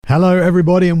Hello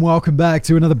everybody and welcome back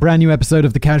to another brand new episode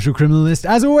of The Casual Criminalist.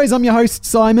 As always, I'm your host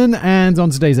Simon, and on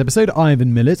today's episode,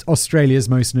 Ivan Milat, Australia's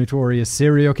most notorious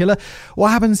serial killer. What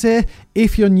happens here?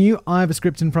 If you're new, I have a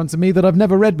script in front of me that I've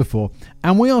never read before,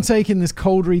 and we are taking this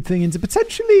cold read thing into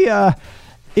potentially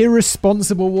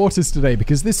irresponsible waters today,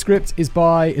 because this script is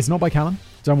not by Callum.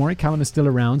 Don't worry, Callum is still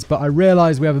around, but I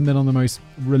realise we haven't been on the most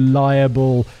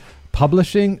reliable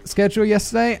publishing schedule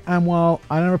yesterday, and while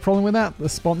I don't have a problem with that, the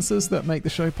sponsors that make the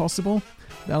show possible,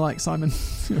 they're like, Simon,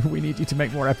 we need you to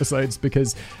make more episodes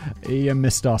because you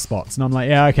missed our spots. And I'm like,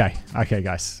 yeah, okay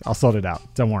guys, I'll sort it out,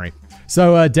 don't worry.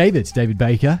 So David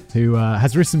Baker, who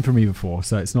has written for me before,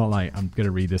 so it's not like I'm going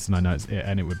to read this and I know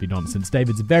it would be nonsense.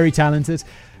 David's a very talented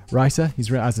writer.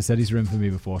 As I said, he's written for me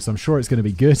before, so I'm sure it's going to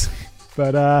be good.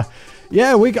 But I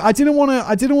didn't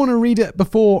want to read it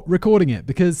before recording it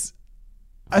because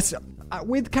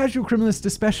with Casual Criminalist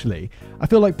especially, I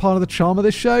feel like part of the charm of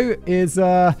this show is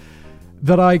that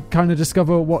I kind of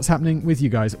discover what's happening with you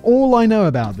guys. All I know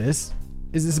about this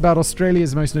is it's about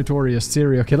Australia's most notorious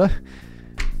serial killer,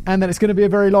 and that it's going to be a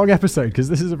very long episode because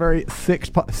this is a very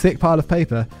thick pile of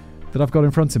paper that I've got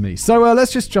in front of me. So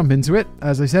let's just jump into it.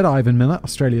 As I said, Ivan Milat,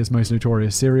 Australia's most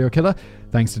notorious serial killer.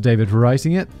 Thanks to David for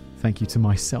writing it. Thank you to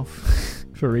myself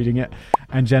for reading it.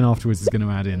 And Jen afterwards is going to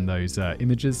add in those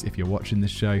images if you're watching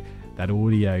this show, that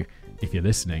audio if you're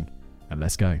listening, and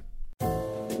let's go.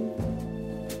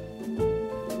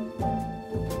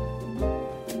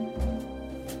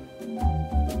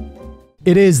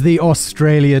 It is the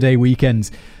Australia Day weekend.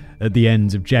 At the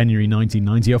end of January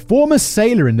 1990, a former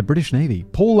sailor in the British Navy,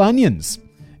 Paul Onions,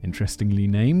 interestingly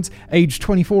named, aged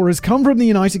 24, has come from the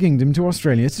United Kingdom to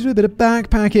Australia to do a bit of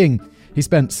backpacking. He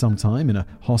spent some time in a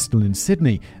hostel in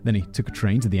Sydney. Then he took a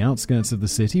train to the outskirts of the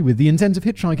city with the intent of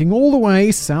hitchhiking all the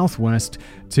way southwest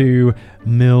to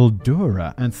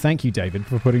Mildura. And thank you, David,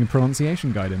 for putting a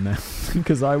pronunciation guide in there,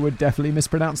 because I would definitely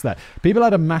mispronounce that. People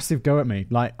had a massive go at me.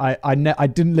 Like I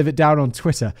didn't live it down on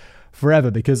Twitter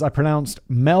forever because I pronounced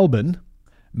Melbourne,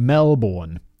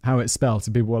 how it's spelled.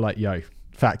 And people were like, yo,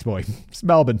 fact boy, it's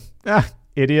Melbourne.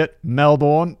 Idiot,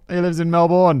 Melbourne. He lives in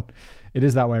Melbourne. It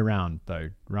is that way around, though,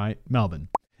 right? Melbourne.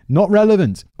 Not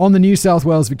relevant. On the New South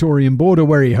Wales-Victorian border,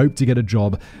 where he hoped to get a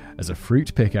job as a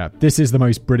fruit picker. This is the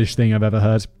most British thing I've ever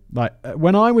heard. Like,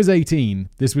 when I was 18,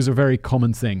 this was a very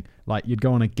common thing. Like, you'd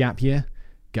go on a gap year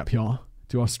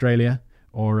to Australia.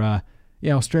 Or,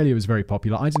 Australia was very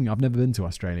popular. I've never been to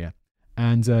Australia.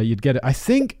 And you'd get it. I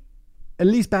think, at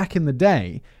least back in the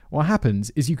day, what happens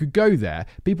is you could go there.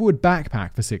 People would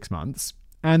backpack for 6 months.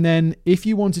 And then if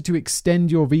you wanted to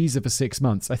extend your visa for 6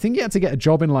 months, I think you had to get a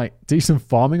job in do some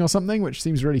farming or something, which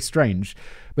seems really strange.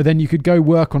 But then you could go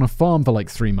work on a farm for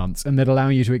 3 months and they'd allow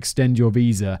you to extend your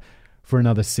visa for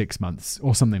another 6 months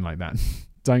or something like that.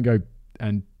 Don't go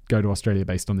to Australia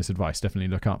based on this advice. Definitely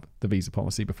look up the visa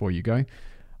policy before you go.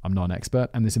 I'm not an expert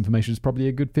and this information is probably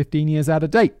a good 15 years out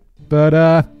of date. But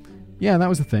that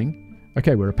was the thing.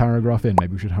 Okay, we're a paragraph in.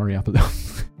 Maybe we should hurry up a little.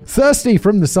 Thirsty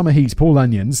from the summer heat, Paul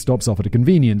Onions stops off at a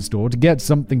convenience store to get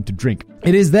something to drink.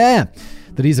 It is there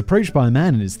that he's approached by a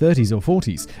man in his 30s or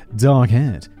 40s,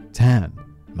 dark-haired, tan,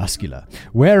 muscular,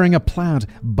 wearing a plaid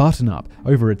button-up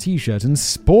over a t-shirt and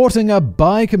sporting a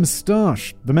bike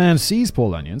moustache. The man sees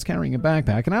Paul Onions carrying a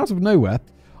backpack and out of nowhere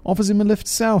offers him a lift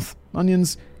south.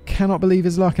 Onions cannot believe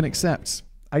his luck and accepts.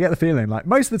 I get the feeling,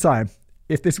 most of the time,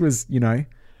 if this was,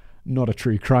 not a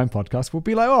true crime podcast, we'll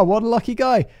be like, oh, what a lucky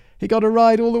guy. He got a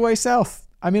ride all the way south.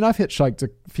 I mean, I've hitchhiked a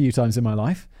few times in my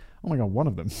life. Oh my God, one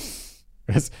of them.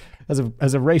 as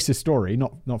a racist story,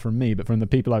 not from me, but from the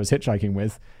people I was hitchhiking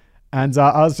with. And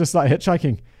I was just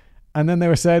hitchhiking. And then they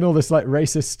were saying all this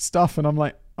racist stuff. And I'm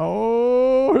like,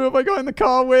 oh, who have I got in the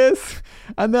car with?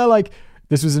 And they're like,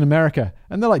 this was in America.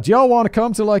 And they're like, do y'all want to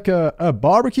come to a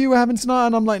barbecue we're having tonight?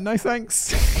 And I'm like, no,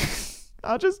 thanks.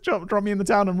 I'll just drop me in the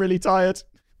town. I'm really tired.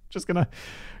 Just going to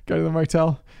go to the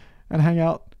motel and hang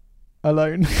out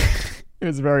alone. It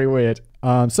was very weird.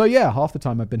 Half the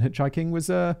time I've been hitchhiking was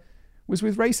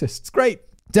with racists. Great.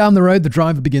 Down the road, the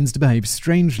driver begins to behave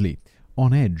strangely,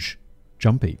 on edge,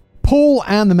 jumpy. Paul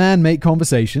and the man make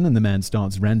conversation, and the man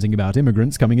starts ranting about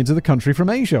immigrants coming into the country from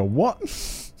Asia. What?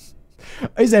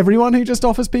 Is everyone who just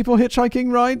offers people hitchhiking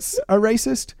rides a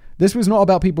racist? This was not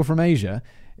about people from Asia.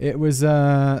 It was,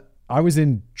 I was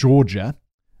in Georgia,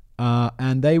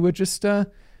 and they were just, they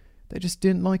just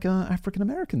didn't like African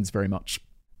Americans very much,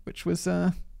 which was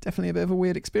definitely a bit of a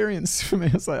weird experience for me.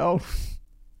 I was like, oh,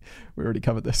 We already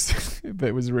covered this, but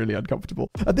it was really uncomfortable.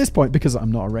 At this point, because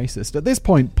I'm not a racist, at this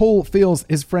point, Paul feels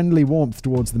his friendly warmth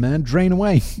towards the man drain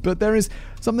away. But there is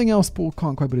something else Paul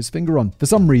can't quite put his finger on. For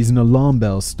some reason, alarm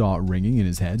bells start ringing in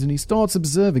his head, and he starts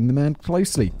observing the man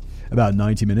closely. About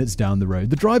 90 minutes down the road,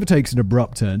 the driver takes an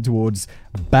abrupt turn towards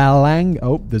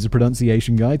there's a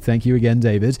pronunciation guide, thank you again,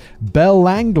 David.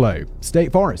 Belanglo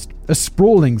State Forest, a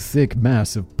sprawling thick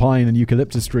mass of pine and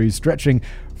eucalyptus trees stretching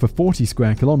for 40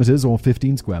 square kilometers or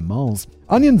 15 square miles.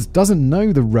 Onions doesn't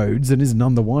know the roads and is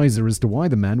none the wiser as to why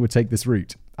the man would take this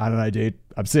route. I don't know, dude.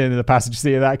 I'm sitting in the passenger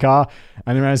seat of that car,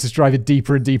 and the man is just driving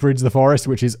deeper and deeper into the forest,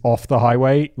 which is off the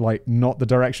highway, like not the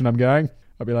direction I'm going.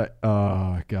 I'd be like,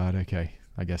 oh, God, okay.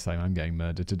 I guess I'm getting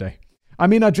murdered today. I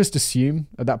mean, I just assume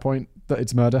at that point that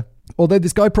it's murder. Although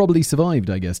this guy probably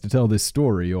survived, I guess, to tell this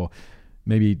story. Or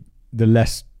maybe the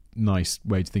less nice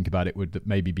way to think about it would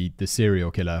maybe be the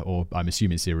serial killer, or I'm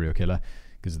assuming serial killer,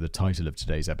 because of the title of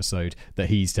today's episode, that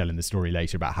he's telling the story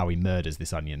later about how he murders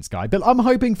this Onions guy. But I'm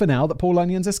hoping for now that Paul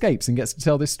Onions escapes and gets to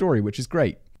tell this story, which is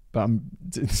great. But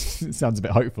it sounds a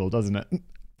bit hopeful, doesn't it?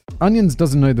 Onions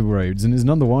doesn't know the roads and is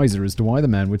none the wiser as to why the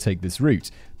man would take this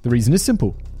route. The reason is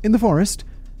simple. In the forest,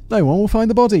 no one will find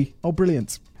the body. Oh,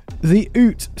 brilliant. The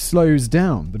ute slows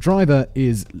down. The driver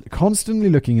is constantly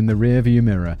looking in the rearview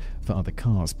mirror for other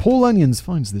cars. Paul Onions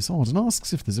finds this odd and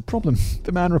asks if there's a problem.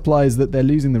 The man replies that they're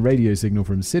losing the radio signal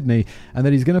from Sydney and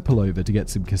that he's going to pull over to get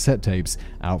some cassette tapes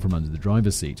out from under the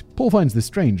driver's seat. Paul finds this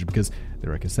strange because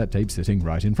there are cassette tapes sitting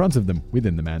right in front of them,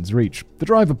 within the man's reach. The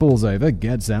driver pulls over,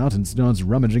 gets out, and starts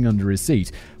rummaging under his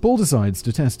seat. Paul decides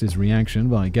to test his reaction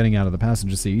by getting out of the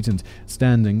passenger seat and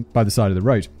standing by the side of the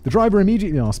road. The driver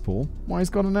immediately asks Paul why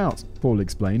he's gotten out. Paul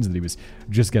explains that he was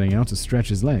just getting out to stretch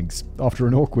his legs. After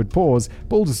an awkward pause,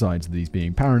 Paul decides that he's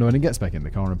being paranoid and gets back in the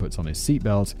car and puts on his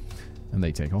seatbelt, and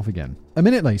they take off again. A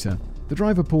minute later, the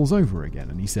driver pulls over again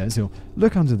and he says he'll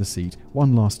look under the seat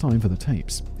one last time for the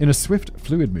tapes. In a swift,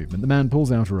 fluid movement, the man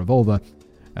pulls out a revolver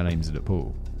and aims it at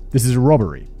Paul. This is a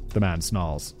robbery, the man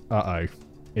snarls. Uh-oh.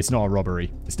 It's not a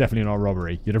robbery. It's definitely not a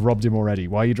robbery. You'd have robbed him already.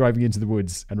 Why are you driving into the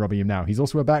woods and robbing him now? He's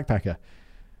also a backpacker.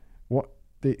 What?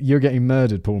 You're getting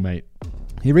murdered, Paul, mate.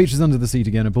 He reaches under the seat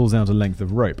again and pulls out a length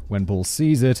of rope. When Paul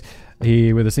sees it,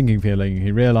 with a sinking feeling,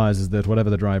 he realizes that whatever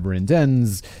the driver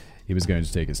intends, he was going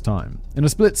to take his time. In a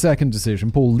split-second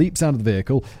decision, Paul leaps out of the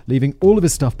vehicle, leaving all of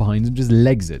his stuff behind and just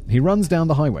legs it. He runs down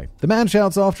the highway. The man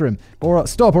shouts after him,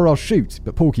 "Stop or I'll shoot,"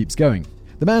 but Paul keeps going.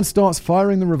 The man starts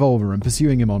firing the revolver and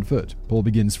pursuing him on foot. Paul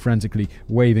begins frantically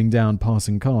waving down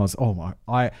passing cars. Oh my,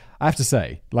 I have to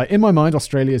say, like, in my mind,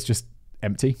 Australia is just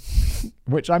empty.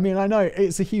 Which, I mean, I know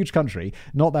it's a huge country.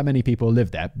 Not that many people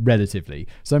live there, relatively.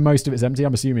 So most of it's empty.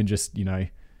 I'm assuming just,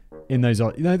 in those,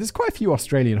 there's quite a few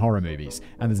Australian horror movies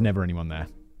and there's never anyone there.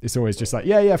 It's always just like,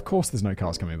 yeah, of course there's no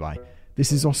cars coming by.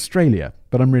 This is Australia,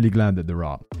 but I'm really glad that there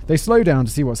are. They slow down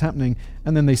to see what's happening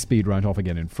and then they speed right off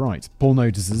again in fright. Paul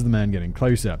notices the man getting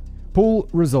closer. Paul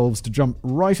resolves to jump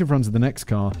right in front of the next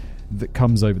car that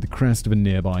comes over the crest of a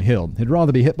nearby hill. He'd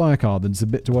rather be hit by a car than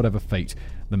submit to whatever fate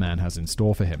the man has in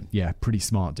store for him. Yeah, pretty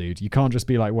smart, dude. You can't just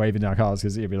be like waving down cars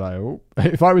because you'd be like, oh.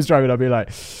 If I was driving, I'd be like,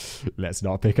 let's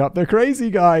not pick up the crazy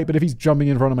guy. But if he's jumping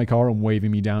in front of my car and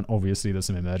waving me down, obviously there's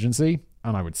some emergency,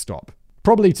 and I would stop.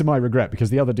 Probably to my regret, because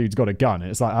the other dude's got a gun.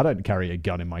 And it's like, I don't carry a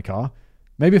gun in my car.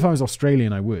 Maybe if I was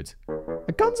Australian, I would.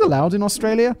 Are guns allowed in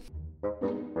Australia?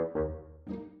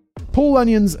 Paul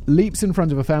Onions leaps in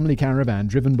front of a family caravan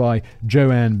driven by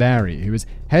Joanne Barry, who is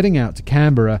heading out to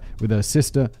Canberra with her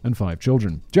sister and 5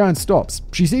 children. Joanne stops.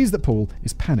 She sees that Paul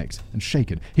is panicked and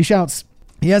shaken. He shouts,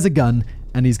 he has a gun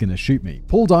and he's going to shoot me.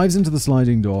 Paul dives into the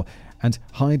sliding door and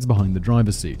hides behind the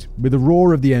driver's seat. With a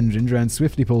roar of the engine, Joanne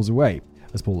swiftly pulls away.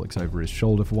 As Paul looks over his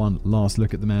shoulder for one last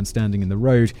look at the man standing in the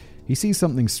road, he sees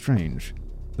something strange.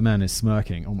 The man is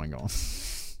smirking. Oh my god.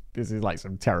 This is like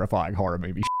some terrifying horror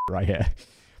movie right here.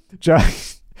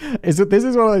 This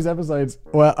is one of those episodes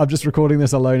where I'm just recording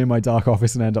this alone in my dark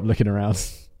office and end up looking around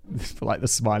for like the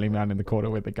smiling man in the corner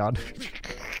with the gun.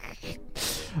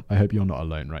 I hope you're not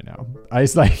alone right now. I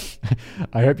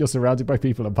hope you're surrounded by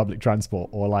people on public transport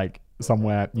or like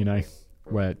somewhere,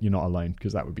 where you're not alone,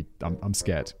 because that would be, I'm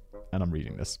scared. And I'm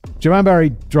reading this. Joanne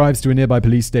Barry drives to a nearby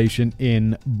police station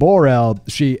in Borel.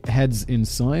 She heads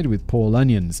inside with Paul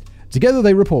Onions. Together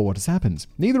they report what has happened.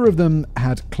 Neither of them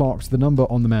had clocked the number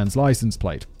on the man's license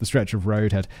plate. The stretch of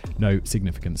road had no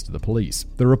significance to the police.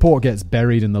 The report gets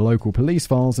buried in the local police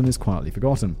files and is quietly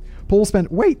forgotten. Paul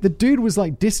the dude was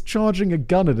like discharging a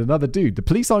gun at another dude. The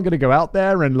police aren't going to go out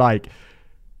there and like,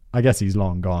 I guess he's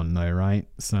long gone though, right?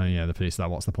 So yeah, the police are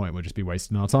like, what's the point? We'll just be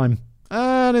wasting our time.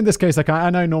 And in this case, I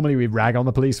know normally we rag on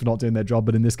the police for not doing their job,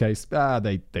 but in this case,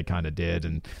 they kind of did.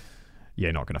 And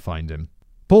you're not going to find him.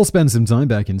 Paul spends some time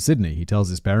back in Sydney. He tells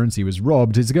his parents he was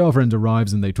robbed. His girlfriend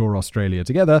arrives and they tour Australia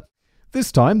together.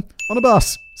 This time on a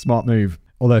bus. Smart move.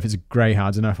 Although if it's a Greyhound,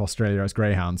 I don't know if Australia has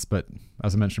Greyhounds, but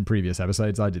as I mentioned in previous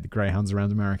episodes, I did the Greyhounds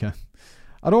around America.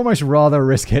 I'd almost rather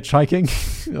risk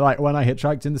hitchhiking. Like when I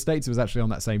hitchhiked in the States, it was actually on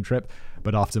that same trip,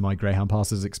 but after my Greyhound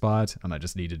passes expired and I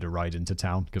just needed a ride into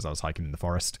town because I was hiking in the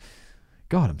forest.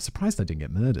 God, I'm surprised I didn't get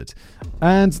murdered.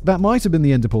 And that might have been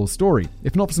the end of Paul's story,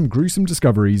 if not for some gruesome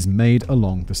discoveries made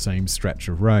along the same stretch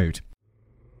of road.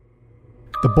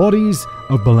 The bodies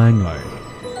of Belanglo.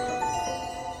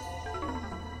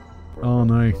 Oh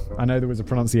no, I know there was a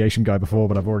pronunciation guy before,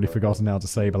 but I've already forgotten how to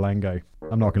say Belango.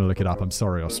 I'm not going to look it up. I'm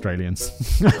sorry,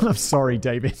 Australians. I'm sorry,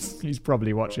 David. He's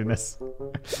probably watching this.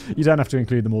 You don't have to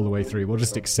include them all the way through. We'll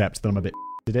just accept that I'm a bit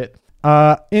at it.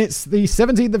 It's the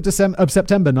 17th of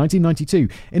September 1992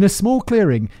 in a small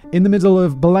clearing in the middle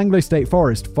of Belanglo State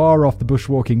Forest, far off the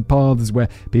bushwalking paths where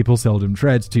people seldom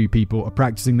tread. Two people are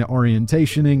practicing their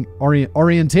orienteering,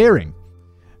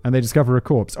 and they discover a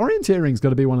corpse. Orienteering's got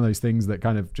to be one of those things that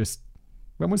kind of just...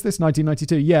 When was this?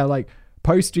 1992? Yeah, like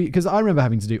post... Because I remember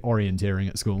having to do orienteering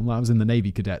at school. I was in the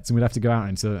Navy cadets, and we'd have to go out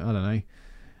into, I don't know,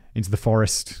 into the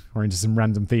forest or into some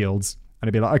random fields. And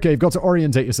it'd be like, okay, you've got to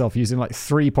orientate yourself using like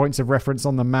 3 points of reference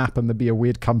on the map, and there'd be a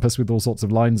weird compass with all sorts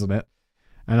of lines on it.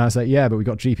 And I was like, yeah, but we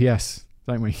got GPS,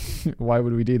 don't we? Why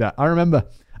would we do that? I remember,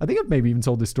 I think I've maybe even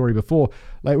told this story before,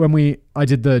 like when I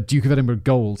did the Duke of Edinburgh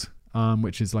Gold,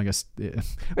 which is like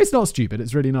it's not stupid,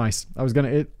 it's really nice.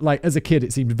 Like as a kid,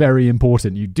 it seemed very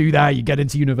important. You do that, you get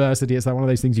into university. It's like one of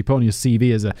those things you put on your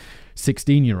CV as a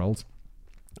 16-year-old.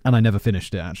 And I never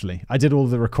finished it, actually. I did all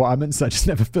the requirements. I just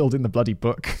never filled in the bloody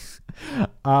book.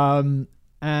 And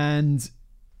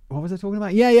what was I talking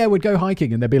about? Yeah, we'd go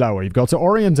hiking and they'd be like, well, you've got to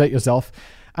orientate yourself.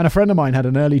 And a friend of mine had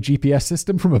an early GPS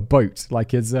system from a boat.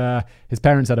 Like his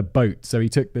parents had a boat. So he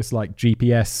took this like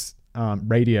GPS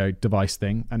radio device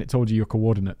thing and it told you your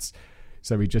coordinates.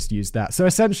 So we just used that. So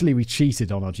essentially we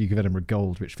cheated on our Duke of Edinburgh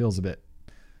Gold, which feels a bit...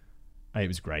 It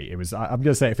was great. I'm going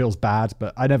to say it feels bad,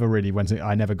 but I never really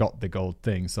I never got the gold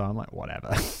thing, so I'm like,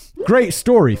 whatever. Great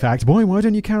story fact. Boy, why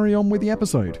don't you carry on with the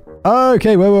episode?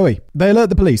 Okay, wait. They alert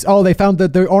the police. Oh, they found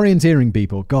that the orienteering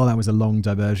people. God, that was a long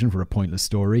diversion for a pointless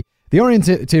story. The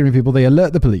orienteering people, they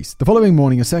alert the police. The following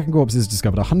morning, a second corpse is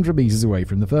discovered 100 metres away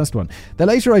from the first one. They're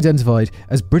later identified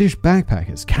as British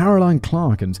backpackers Caroline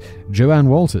Clark and Joanne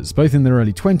Walters, both in their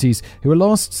early 20s, who were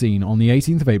last seen on the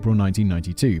 18th of April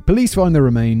 1992. Police find the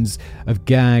remains of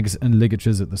gags and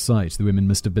ligatures at the site. The women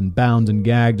must have been bound and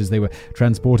gagged as they were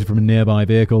transported from a nearby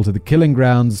vehicle to the killing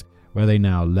grounds where they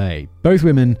now lay. Both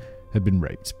women had been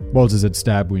raped. Walters had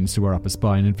stab wounds to her upper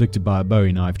spine inflicted by a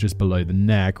Bowie knife just below the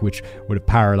neck, which would have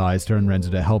paralysed her and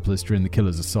rendered her helpless during the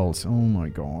killer's assault. Oh my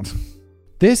god.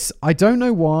 This, I don't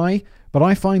know why, but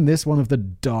I find this one of the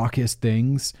darkest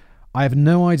things. I have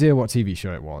no idea what TV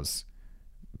show it was,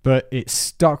 but it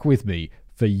stuck with me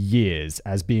for years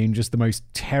as being just the most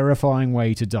terrifying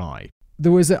way to die.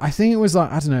 There was, I think it was like,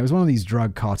 I don't know, it was one of these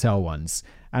drug cartel ones,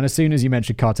 and as soon as you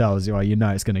mention cartels, you know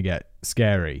it's going to get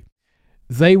scary.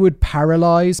 They would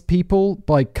paralyze people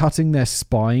by cutting their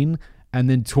spine and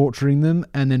then torturing them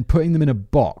and then putting them in a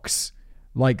box.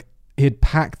 Like, he'd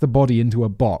pack the body into a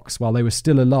box while they were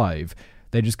still alive.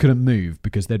 They just couldn't move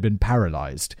because they'd been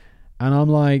paralyzed. And I'm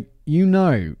like,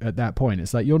 at that point,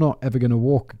 it's like, you're not ever going to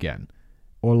walk again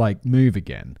or like move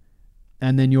again.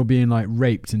 And then you're being like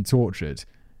raped and tortured.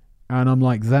 And I'm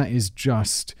like, that is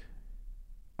just,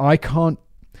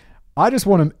 I just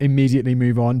want to immediately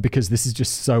move on because this is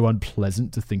just so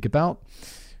unpleasant to think about,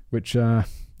 which, I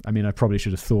probably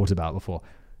should have thought about before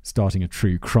starting a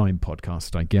true crime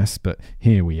podcast, I guess, but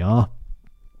here we are.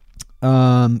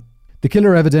 The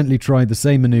killer evidently tried the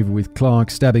same maneuver with Clark,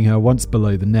 stabbing her once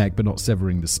below the neck but not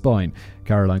severing the spine.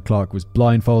 Caroline Clark was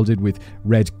blindfolded with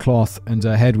red cloth and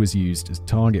her head was used as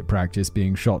target practice,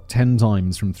 being shot 10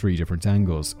 times from 3 different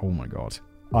angles. Oh my god.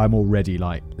 I'm already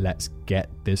like, let's get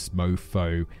this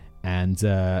mofo. And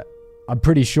I'm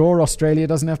pretty sure Australia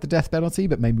doesn't have the death penalty,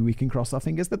 but maybe we can cross our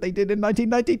fingers that they did in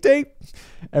 1992.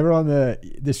 Everyone,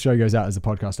 this show goes out as a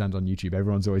podcast and on YouTube.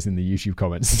 Everyone's always in the YouTube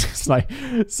comments. It's like,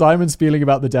 Simon's feeling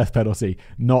about the death penalty.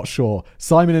 Not sure.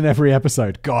 Simon in every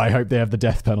episode. God, I hope they have the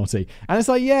death penalty. And it's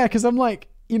like, yeah, because I'm like,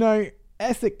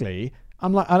 ethically,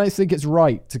 I'm like, I don't think it's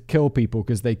right to kill people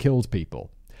because they killed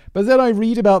people. But then I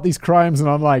read about these crimes and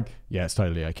I'm like, yeah, it's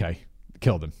totally okay.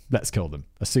 Kill them. Let's kill them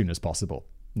as soon as possible.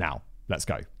 Now, let's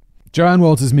go. Joanne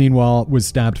Walters, meanwhile, was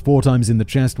stabbed 4 times in the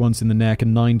chest, once in the neck,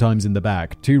 and 9 times in the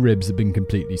back. 2 ribs had been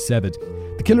completely severed.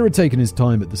 The killer had taken his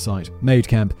time at the site, made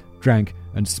camp, drank,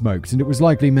 and smoked, and it was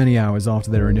likely many hours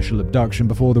after their initial abduction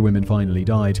before the women finally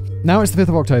died. Now it's the 5th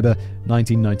of October,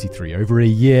 1993, over a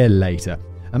year later.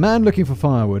 A man looking for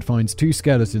firewood finds 2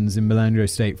 skeletons in Milat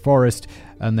State Forest,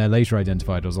 and they're later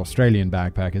identified as Australian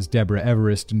backpackers Deborah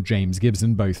Everest and James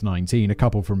Gibson, both 19, a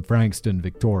couple from Frankston,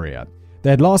 Victoria. They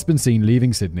had last been seen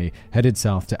leaving Sydney, headed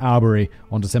south to Albury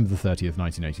on December 30th,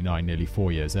 1989, nearly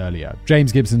 4 years earlier.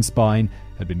 James Gibson's spine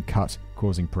had been cut,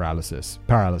 causing paralysis.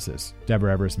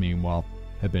 Deborah Everest, meanwhile,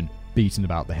 had been beaten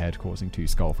about the head, causing 2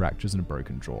 skull fractures and a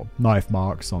broken jaw. Knife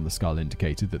marks on the skull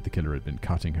indicated that the killer had been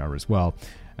cutting her as well,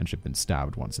 and she'd been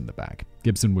stabbed once in the back.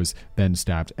 Gibson was then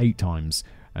stabbed 8 times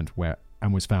and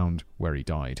was found where he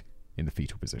died, in the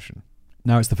fetal position.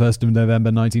 Now it's the 1st of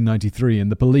November 1993,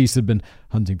 and the police had been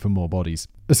hunting for more bodies.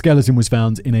 A skeleton was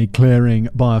found in a clearing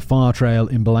by a fire trail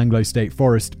in Belanglo State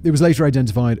Forest. It was later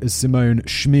identified as Simone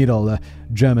Schmidl, a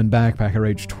German backpacker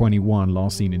aged 21,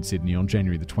 last seen in Sydney on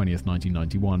January the 20th,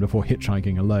 1991, before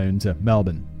hitchhiking alone to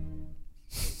Melbourne.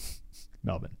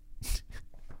 Melbourne.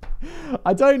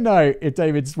 I don't know if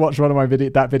David's watched one of my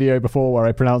that video before where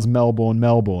I pronounce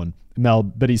Melbourne,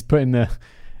 but he's put in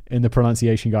the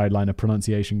pronunciation guideline a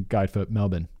pronunciation guide for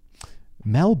Melbourne.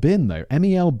 Melbourne, though.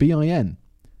 Melbin.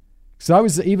 So I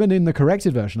was, even in the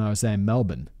corrected version, I was saying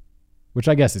Melbourne, which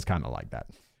I guess is kind of like that.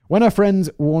 When her friends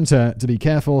warned her to be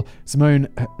careful, Simone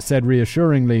said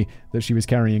reassuringly that she was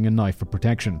carrying a knife for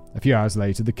protection. A few hours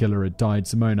later, the killer had tied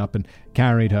Simone up and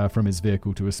carried her from his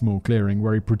vehicle to a small clearing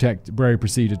where he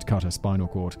proceeded to cut her spinal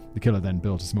cord. The killer then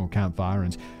built a small campfire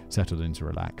and settled in to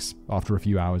relax. After a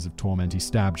few hours of torment, he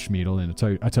stabbed Schmidl in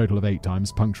a total of 8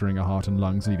 times, puncturing her heart and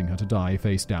lungs, leaving her to die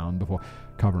face down before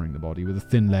covering the body with a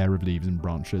thin layer of leaves and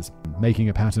branches, making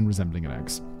a pattern resembling an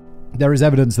X. There is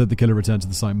evidence that the killer returned to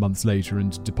the site months later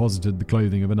and deposited the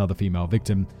clothing of another female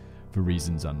victim for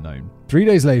reasons unknown. 3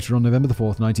 days later, on November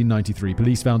 4th, 1993,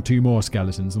 police found 2 more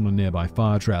skeletons on a nearby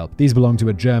fire trail. These belonged to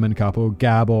a German couple,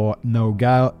 Gabor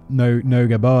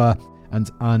Nogaboa and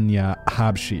Anya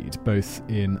Habschied, both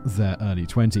in their early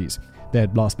 20s. They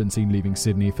had last been seen leaving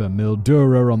Sydney for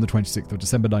Mildura on the 26th of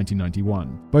December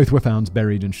 1991. Both were found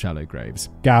buried in shallow graves.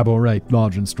 Gabor, a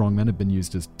large and strong man, had been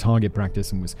used as target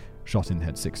practice and was shot in the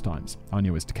head 6 times.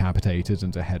 Anya was decapitated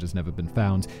and her head has never been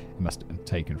found. It must have been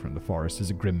taken from the forest as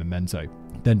a grim memento,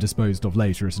 then disposed of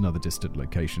later at another distant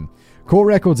location. Court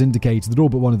records indicate that all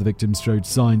but one of the victims showed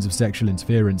signs of sexual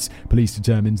interference. Police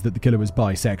determined that the killer was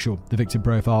bisexual. The victim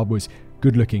profile was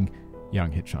good-looking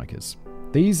young hitchhikers.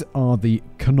 These are the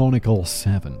canonical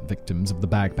 7 victims of the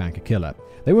backpacker killer.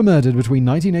 They were murdered between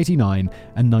 1989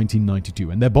 and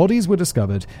 1992, and their bodies were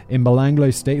discovered in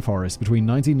Belanglo State Forest between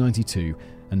 1992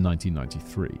 and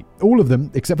 1993. All of them,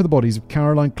 except for the bodies of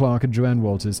Caroline Clark and Joanne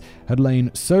Walters, had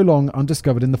lain so long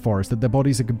undiscovered in the forest that their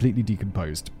bodies had completely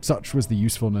decomposed. Such was the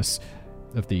usefulness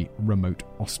of the remote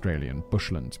Australian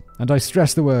bushland. And I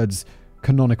stress the words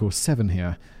canonical 7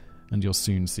 here, and you'll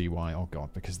soon see why. Oh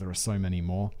God, because there are so many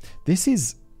more.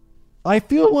 I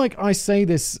feel like I say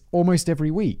this almost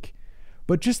every week,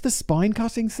 but just the spine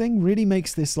cutting thing really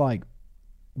makes this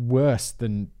worse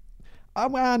than...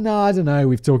 well, no, I don't know.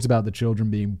 We've talked about the children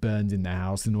being burned in their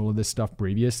house and all of this stuff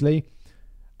previously.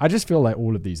 I just feel like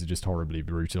all of these are just horribly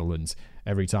brutal, and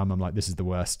every time I'm like, this is the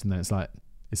worst, and then it's like,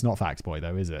 it's not Facts Boy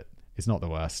though, is it? It's not the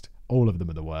worst. All of them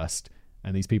are the worst.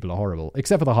 And these people are horrible,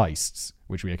 except for the heists,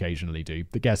 which we occasionally do,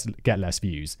 that get less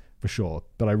views, for sure.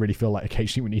 But I really feel like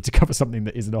occasionally we need to cover something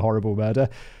that isn't a horrible murder,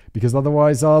 because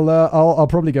otherwise I'll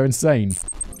probably go insane.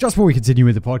 Just before we continue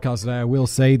with the podcast today, I will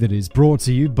say that it is brought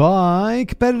to you by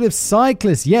Competitive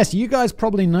Cyclist. Yes, you guys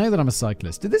probably know that I'm a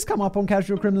cyclist. Did this come up on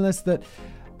Casual Criminalist that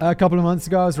a couple of months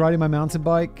ago I was riding my mountain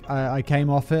bike? I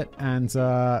came off it and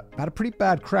had a pretty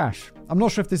bad crash. I'm not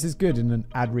sure if this is good in an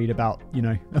ad read about,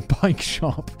 a bike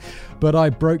shop, but I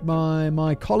broke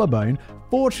my collarbone.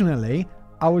 Fortunately,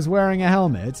 I was wearing a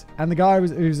helmet, and the guy I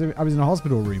was in a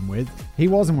hospital room with, he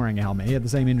wasn't wearing a helmet. He had the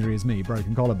same injury as me,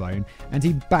 broken collarbone, and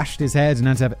he bashed his head and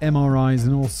had to have MRIs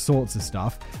and all sorts of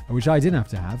stuff, which I didn't have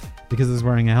to have because I was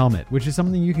wearing a helmet, which is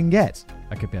something you can get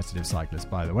at Competitive Cyclist,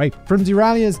 by the way. From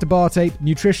derailleurs to bar tape,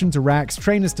 nutrition to racks,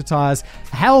 trainers to tires,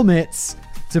 helmets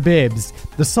to bibs,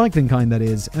 the cycling kind that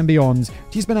is, and beyond. Do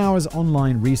you spend hours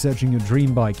online researching your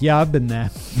dream bike? Yeah, I've been there.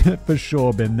 For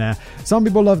sure been there. Some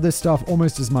people love this stuff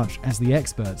almost as much as the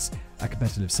experts at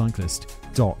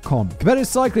competitivecyclist.com. Competitive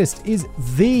Cyclist is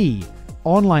the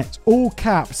online, all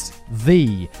caps,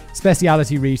 the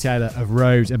specialty retailer of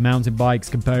road and mountain bikes,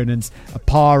 components,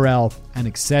 apparel, and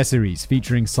accessories,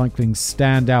 featuring cycling's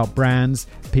standout brands,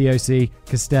 POC,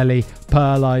 Castelli,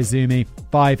 Pearl Izumi,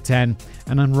 5'10",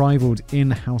 an unrivaled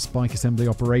in-house bike assembly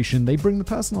operation. They bring the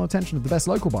personal attention of the best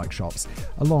local bike shops,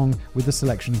 along with the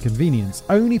selection and convenience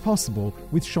only possible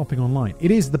with shopping online.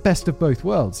 It is the best of both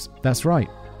worlds. That's right.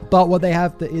 But what they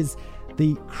have that is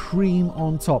the cream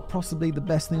on top, possibly the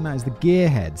best thing about it, is the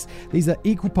gearheads. These are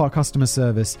equal part customer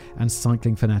service and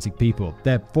cycling fanatic people.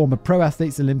 They're former pro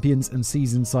athletes, Olympians, and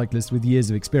seasoned cyclists with years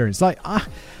of experience. Like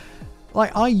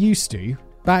I used to,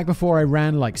 back before I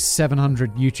ran like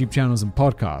 700 YouTube channels and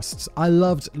podcasts, I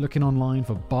loved looking online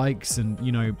for bikes and,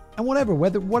 and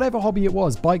whatever hobby it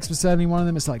was. Bikes was certainly one of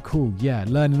them. It's like, cool, yeah,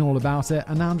 learning all about it.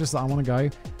 And now I'm just like, I want to go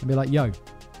and be like, yo,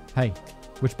 hey,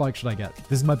 which bike should I get?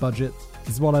 This is my budget.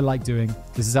 This is what I like doing.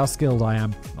 This is how skilled I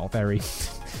am. Not very.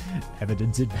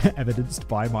 Evidenced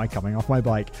by my coming off my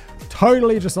bike.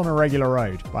 Totally just on a regular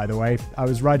road, by the way. I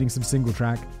was riding some single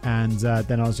track, and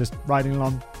then I was just riding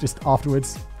along just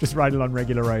afterwards, just riding along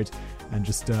regular road, and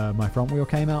just my front wheel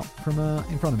came out from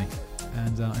in front of me,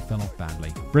 and I fell off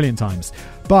badly. Brilliant times.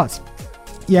 But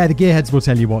yeah, the gearheads will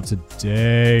tell you what to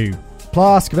do.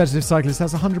 Plus, Competitive Cyclist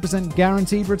has 100%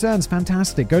 guaranteed returns.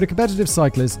 Fantastic. Go to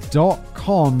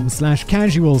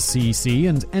competitivecyclist.com/casualcc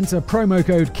and enter promo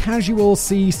code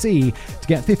casualcc to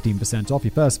get 15% off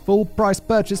your first full price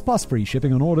purchase plus free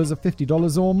shipping on orders of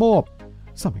 $50 or more.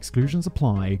 Some exclusions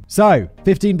apply. So,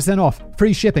 15% off,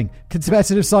 free shipping,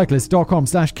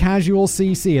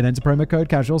 competitivecyclist.com/casualcc and enter promo code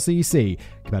casualcc.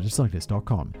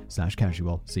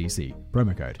 competitivecyclist.com/casualcc.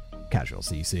 Promo code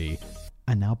casualcc.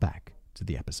 And now back to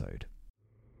the episode.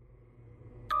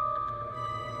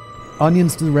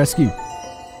 Onions to the rescue.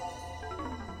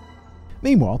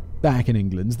 Meanwhile, back in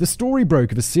England, the story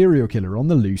broke of a serial killer on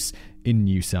the loose in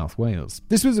New South Wales.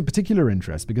 This was of particular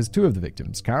interest because two of the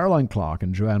victims, Caroline Clark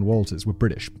and Joanne Walters, were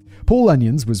British. Paul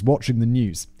Onions was watching the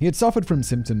news. He had suffered from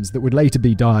symptoms that would later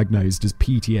be diagnosed as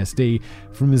PTSD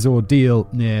from his ordeal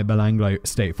near Belanglo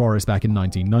State Forest back in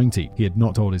 1990. He had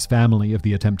not told his family of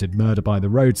the attempted murder by the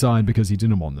roadside because he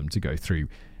didn't want them to go through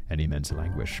any mental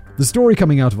anguish. The story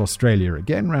coming out of Australia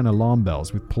again rang alarm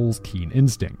bells with Paul's keen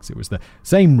instincts. It was the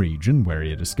same region where he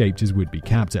had escaped his would-be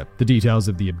captor. The details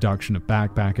of the abduction of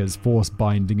backpackers, forced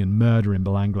binding and murder in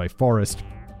Belanglo Forest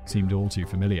seemed all too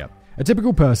familiar. A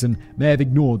typical person may have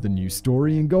ignored the news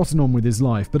story and gotten on with his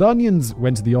life, but Onions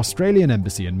went to the Australian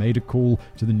embassy and made a call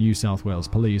to the New South Wales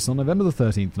police on November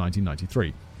 13th,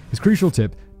 1993. His crucial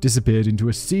tip disappeared into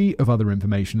a sea of other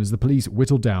information as the police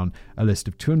whittled down a list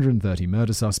of 230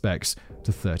 murder suspects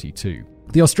to 32.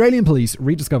 The Australian police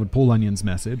rediscovered Paul Onions'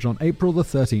 message on April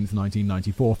 13th,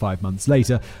 1994, 5 months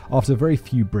later, after very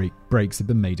few breaks had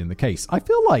been made in the case. I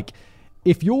feel like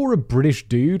if you're a British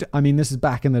dude, I mean, this is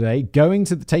back in the day,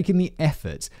 taking the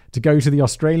effort to go to the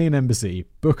Australian embassy,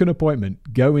 book an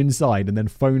appointment, go inside, and then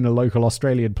phone a local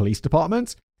Australian police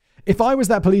department. If I was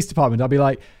that police department, I'd be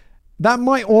like, that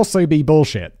might also be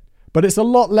bullshit, but it's a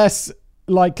lot less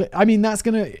likely. I mean,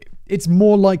 it's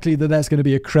more likely that that's going to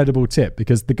be a credible tip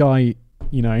because the guy,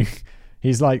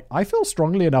 he's like, I feel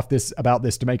strongly enough about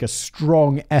this to make a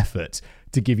strong effort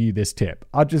to give you this tip.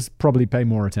 I'd just probably pay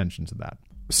more attention to that.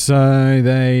 So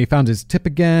they found his tip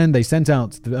again. They sent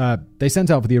out for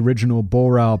the original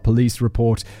Boral police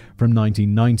report from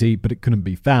 1990, but it couldn't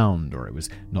be found, or it was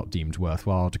not deemed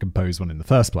worthwhile to compose one in the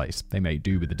first place. They made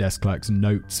do with the desk clerk's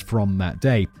notes from that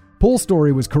day. Paul's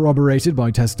story was corroborated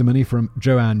by testimony from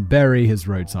Joanne Berry, his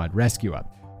roadside rescuer.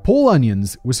 Paul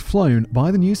Onions was flown by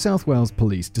the New South Wales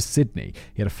police to Sydney.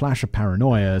 He had a flash of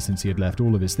paranoia since he had left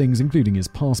all of his things, including his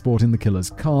passport, in the killer's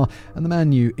car, and the man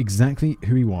knew exactly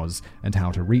who he was and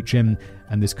how to reach him,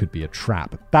 and this could be a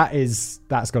trap. That's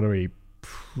got to be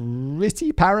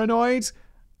pretty paranoid.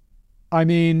 I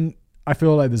mean, I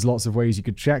feel like there's lots of ways you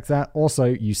could check that. Also,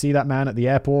 you see that man at the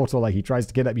airport, or like he tries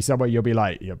to kidnap you somewhere, you'll be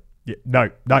like,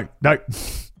 no.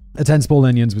 A tense Paul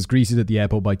Onions was greeted at the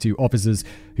airport by two officers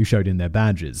who showed in their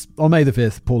badges. On May the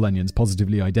 5th, Paul Onions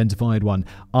positively identified one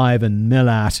Ivan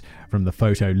Milat from the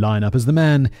photo lineup as the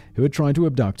man who had tried to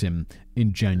abduct him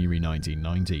in January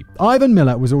 1990. Ivan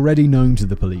Milat was already known to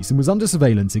the police and was under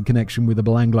surveillance in connection with the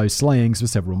Belanglo slayings for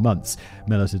several months.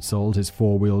 Milat had sold his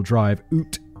four-wheel drive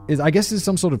Ute. I guess it's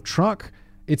some sort of truck.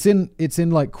 It's in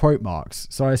like quote marks,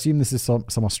 so I assume this is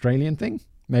some Australian thing.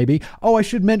 Maybe. Oh, I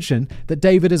should mention that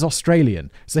David is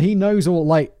Australian. So he knows all,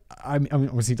 I mean,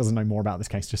 obviously he doesn't know more about this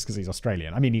case just because he's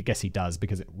Australian. I mean, I guess he does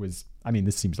because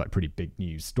this seems like pretty big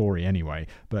news story anyway,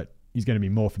 but he's going to be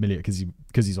more familiar because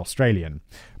he's Australian.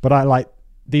 But I like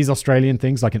these Australian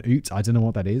things like an Ute. I don't know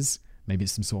what that is. Maybe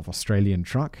it's some sort of Australian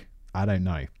truck. I don't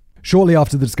know. Shortly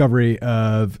after the discovery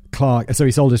of Clark, so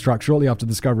he sold his truck shortly after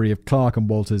the discovery of Clark and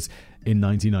Walters in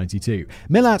 1992.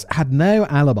 Milat had no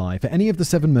alibi for any of the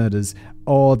 7 murders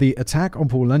or the attack on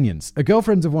Paul Onions. A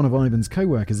girlfriend of one of Ivan's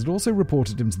co-workers had also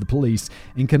reported him to the police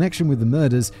in connection with the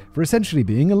murders for essentially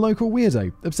being a local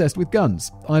weirdo obsessed with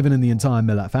guns. Ivan and the entire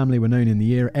Milat family were known in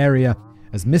the area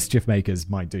as mischief makers,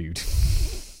 my dude.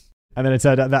 And then it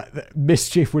turned out that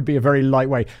mischief would be a very light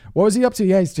way. What was he up to?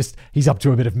 Yeah, he's up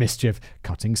to a bit of mischief.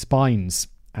 Cutting spines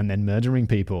and then murdering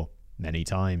people many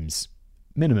times.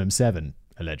 Minimum 7,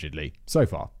 allegedly. So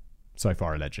far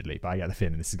allegedly. But I get the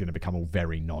feeling this is going to become all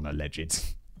very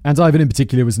non-alleged. And Ivan in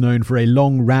particular was known for a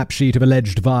long rap sheet of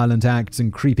alleged violent acts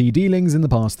and creepy dealings in the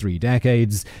past 3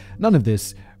 decades. None of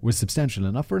this was substantial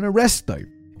enough for an arrest, though.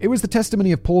 It was the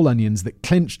testimony of Paul Onions that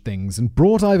clinched things and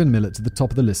brought Ivan Milat to the top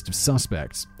of the list of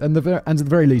suspects. And at the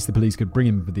very least, the police could bring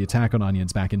him for the attack on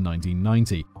Onions back in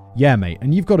 1990. Yeah, mate,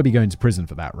 and you've got to be going to prison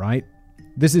for that, right?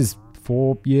 This is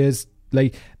 4 years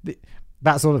late.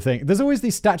 That sort of thing. There's always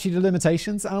these statute of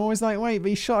limitations. I'm always like, wait, but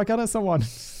he shot a gun at someone.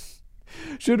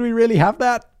 Should we really have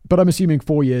that? But I'm assuming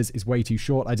 4 years is way too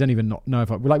short. I don't even know if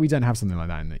we don't have something like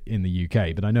that in the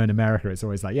UK. But I know in America it's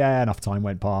always like, yeah, enough time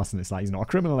went past, and it's like he's not a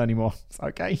criminal anymore. It's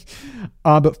okay.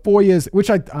 But 4 years, which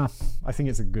I think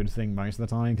it's a good thing most of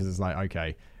the time, because it's like,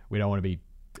 okay, we don't want to be.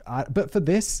 But for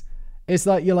this, it's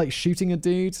like you're like shooting a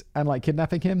dude and like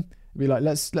kidnapping him. Be like,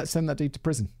 let's send that dude to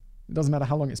prison. It doesn't matter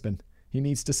how long it's been. He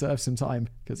needs to serve some time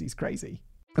because he's crazy.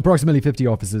 Approximately 50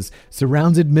 officers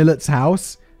surrounded Milat's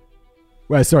house.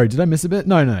 Well, sorry, did I miss a bit?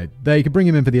 No. They could bring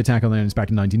him in for the attack on the Onions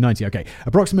back in 1990. Okay.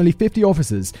 Approximately 50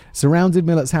 officers surrounded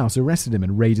Milat's house, arrested him,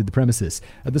 and raided the premises.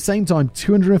 At the same time,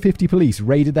 250 police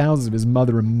raided the houses of his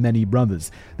mother and many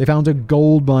brothers. They found a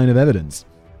gold mine of evidence.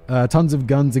 Tons of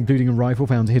guns, including a rifle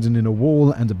found hidden in a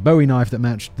wall, and a Bowie knife that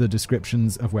matched the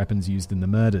descriptions of weapons used in the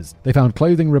murders. They found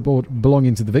clothing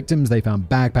belonging to the victims. They found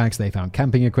backpacks. They found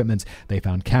camping equipment. They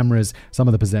found cameras. Some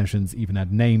of the possessions even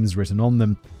had names written on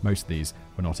them. Most of these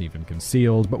were not even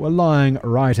concealed, but were lying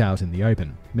right out in the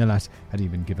open. Milat had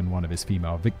even given one of his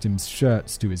female victims'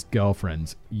 shirts to his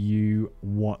girlfriend.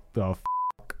 What the f***,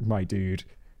 my dude?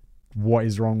 What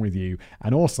is wrong with you?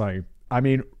 And also, I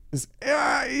mean,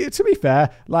 to be fair,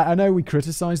 like, I know we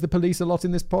criticize the police a lot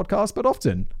in this podcast, but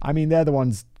often, I mean, they're the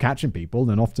ones catching people,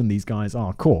 and often these guys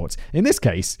are caught. In this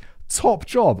case, top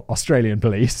job, Australian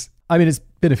police. I mean, it's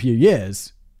been a few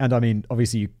years, and I mean,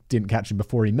 obviously you didn't catch him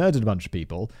before he murdered a bunch of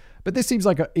people, but this seems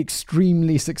like an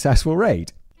extremely successful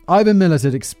raid. Ivan Milat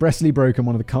had expressly broken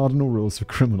one of the cardinal rules for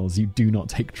criminals. You do not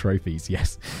take trophies,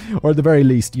 yes. Or at the very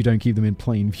least, you don't keep them in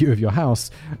plain view of your house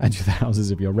and the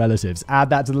houses of your relatives. Add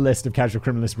that to the list of casual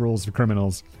criminalist rules for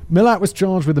criminals. Milat was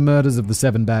charged with the murders of the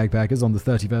 7 bagpackers on the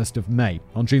 31st of May.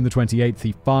 On June the 28th,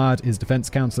 he fired his defense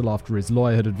counsel after his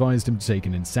lawyer had advised him to take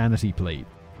an insanity plea.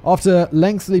 After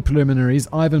lengthy preliminaries,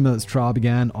 Ivan Milat's trial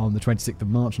began on the 26th of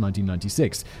March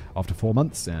 1996. After 4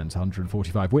 months and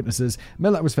 145 witnesses,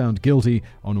 Milat was found guilty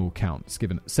on all counts,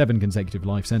 given 7 consecutive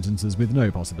life sentences with no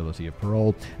possibility of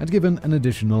parole, and given an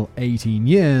additional 18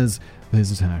 years for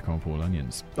his attack on Paul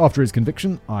Onions. After his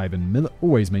conviction, Ivan Milat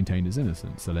always maintained his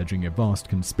innocence, alleging a vast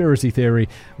conspiracy theory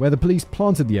where the police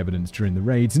planted the evidence during the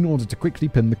raids in order to quickly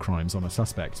pin the crimes on a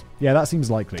suspect. Yeah, that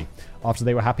seems likely. After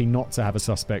they were happy not to have a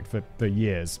suspect for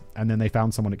years, and then they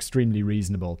found someone extremely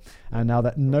reasonable, and now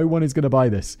that no one is going to buy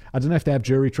this. I don't know if they have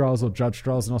jury trials or judge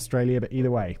trials in Australia, but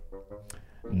either way,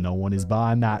 no one is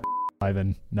buying that,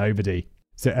 Ivan. Nobody.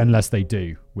 So unless they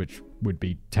do, which would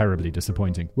be terribly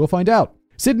disappointing. We'll find out.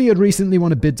 Sydney had recently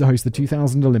won a bid to host the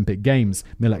 2000 Olympic Games.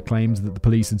 Milat claimed that the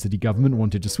police and city government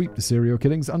wanted to sweep the serial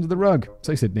killings under the rug,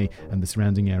 so Sydney and the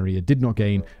surrounding area did not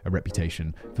gain a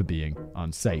reputation for being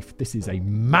unsafe. This is a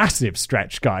massive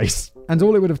stretch, guys. And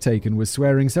all it would have taken was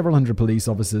swearing several hundred police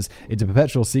officers into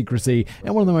perpetual secrecy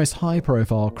in one of the most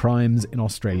high-profile crimes in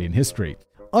Australian history.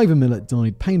 Ivan Milat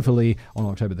died painfully on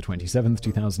October the 27th,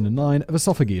 2009 of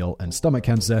esophageal and stomach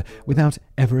cancer without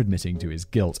ever admitting to his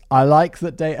guilt. I like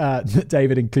that, that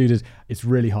David included, it's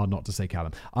really hard not to say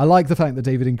Callum. I like the fact that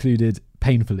David included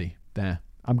painfully there.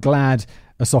 I'm glad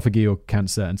esophageal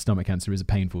cancer and stomach cancer is a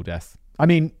painful death. I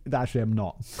mean, actually I'm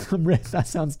not. That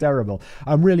sounds terrible.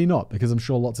 I'm really not, because I'm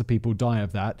sure lots of people die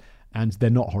of that and they're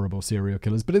not horrible serial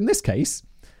killers. But in this case,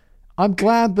 I'm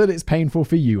glad that it's painful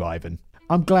for you, Ivan.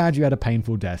 I'm glad you had a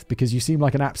painful death because you seem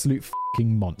like an absolute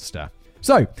fucking monster.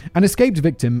 So, an escaped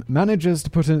victim manages to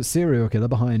put a serial killer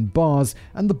behind bars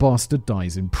and the bastard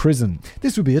dies in prison.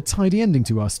 This would be a tidy ending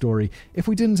to our story if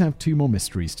we didn't have 2 more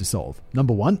mysteries to solve.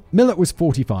 Number 1, Milat was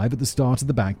 45 at the start of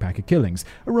the backpacker killings,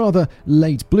 a rather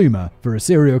late bloomer for a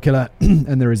serial killer,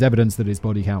 and there is evidence that his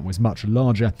body count was much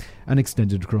larger and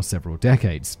extended across several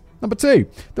decades. Number 2,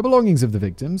 the belongings of the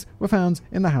victims were found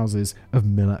in the houses of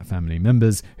Milat family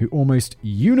members who almost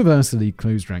universally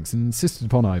closed ranks and insisted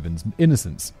upon Ivan's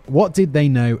innocence. What did they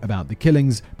know about the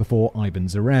killings before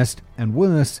Ivan's arrest? And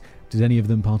worse, did any of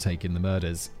them partake in the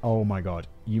murders? Oh my god,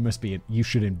 you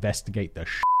should investigate the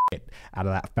shit out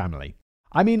of that family.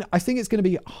 I mean, I think it's going to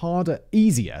be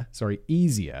easier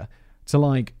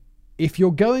to if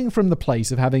you're going from the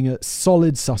place of having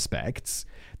solid suspects,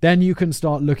 then you can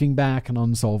start looking back on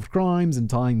unsolved crimes and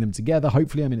tying them together.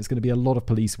 Hopefully, it's going to be a lot of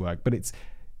police work, but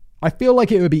I feel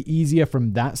like it would be easier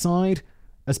from that side,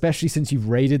 especially since you've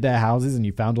raided their houses and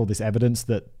you found all this evidence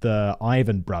that the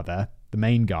Ivan brother, the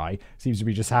main guy, seems to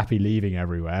be just happy leaving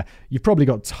everywhere. You've probably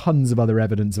got tons of other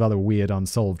evidence of other weird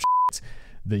unsolved shit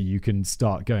that you can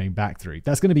start going back through.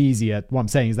 That's going to be easier. What I'm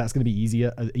saying is that's going to be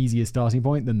an easier starting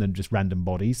point than just random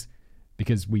bodies.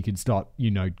 Because we can start,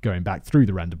 going back through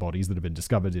the random bodies that have been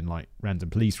discovered in random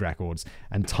police records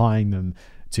and tying them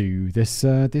to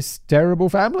this terrible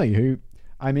family who,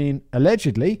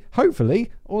 allegedly,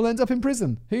 hopefully, all end up in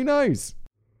prison. Who knows?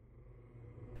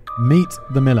 Meet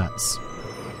the Milats.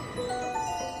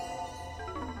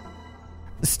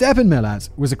 Stepan Milat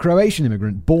was a Croatian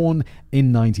immigrant born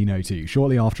in 1902.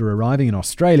 Shortly after arriving in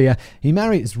Australia, he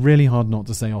married... It's really hard not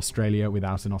to say Australia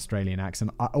without an Australian accent.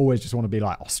 I always just want to be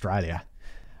like, Australia.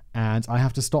 And I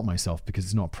have to stop myself because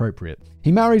it's not appropriate.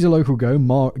 He married a local girl,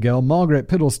 Margaret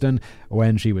Piddleston,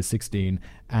 when she was 16,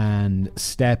 and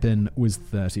Stepan was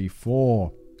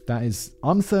 34.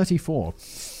 I'm 34,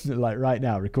 right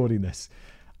now, recording this.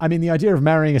 The idea of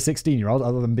marrying a 16-year-old,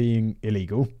 other than being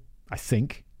illegal, I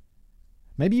think.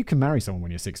 Maybe you can marry someone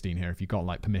when you're 16 here if you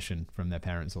got, permission from their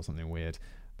parents or something weird.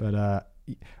 But,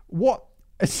 what?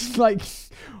 It's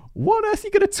what on earth are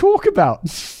you going to talk about?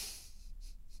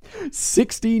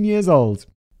 16 years old.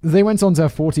 They went on to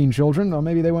have 14 children, or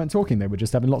maybe they weren't talking, they were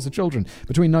just having lots of children,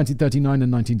 between 1939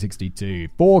 and 1962.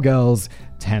 4 girls,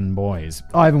 10 boys.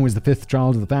 Ivan was the 5th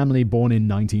child of the family, born in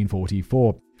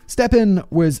 1944. Stepan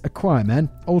was a quiet man,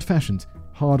 old-fashioned,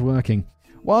 hard-working.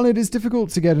 While it is difficult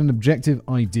to get an objective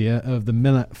idea of the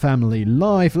Milat family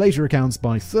life, later accounts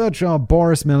by third child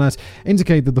Boris Milat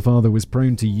indicate that the father was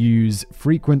prone to use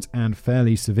frequent and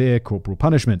fairly severe corporal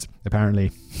punishment.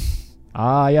 Apparently...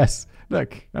 yes.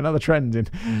 Look, another trend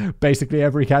in basically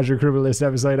every Casual Criminalist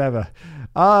episode ever.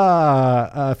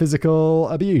 Physical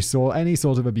abuse or any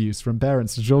sort of abuse from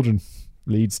parents to children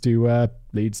leads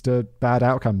to bad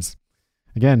outcomes.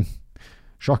 Again,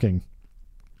 shocking.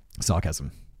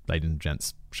 Sarcasm. Ladies and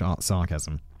gents,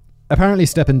 sarcasm. Apparently,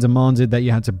 Stepan demanded that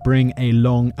you had to bring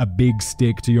along a big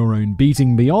stick to your own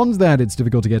beating. Beyond that, it's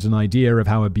difficult to get an idea of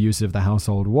how abusive the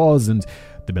household was, and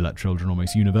the Milat children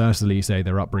almost universally say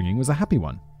their upbringing was a happy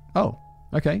one. Oh,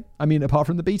 okay. Apart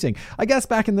from the beating. I guess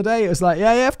back in the day, it was like,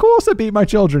 yeah, of course I beat my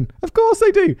children. Of course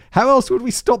I do. How else would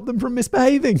we stop them from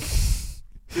misbehaving?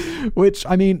 Which,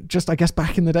 I guess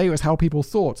back in the day, it was how people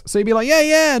thought. So you'd be like, I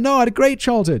had a great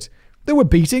childhood. There were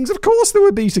beatings. Of course there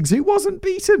were beatings. Who wasn't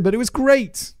beaten? But it was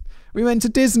great. We went to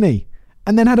Disney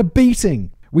and then had a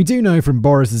beating. We do know from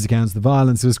Boris's accounts the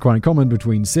violence was quite common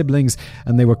between siblings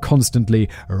and they were constantly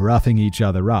roughing each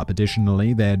other up.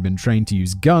 Additionally, they had been trained to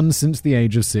use guns since the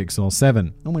age of 6 or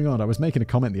 7. Oh my god, I was making a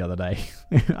comment the other day.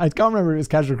 I can't remember if it was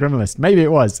Casual Criminalist. Maybe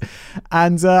it was.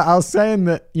 And I was saying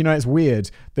that, it's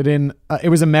weird that it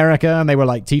was America and they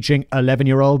were teaching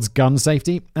 11-year-olds gun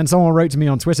safety. And someone wrote to me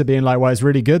on Twitter being like, well, it's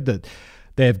really good that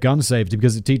they have gun safety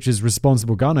because it teaches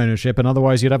responsible gun ownership, and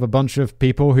otherwise you'd have a bunch of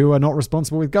people who are not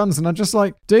responsible with guns. And I'm just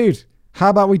like, dude, how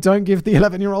about we don't give the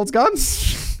 11-year-olds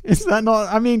guns? Is that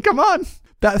not, come on.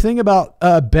 That thing about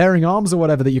bearing arms or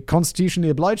whatever that you're constitutionally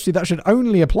obliged to, that should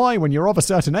only apply when you're of a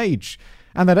certain age.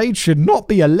 And that age should not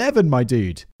be 11, my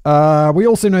dude. We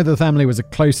also know that the family was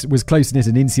close-knit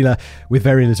and insular, with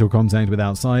very little contact with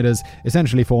outsiders,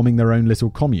 essentially forming their own little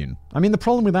commune. The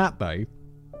problem with that, though,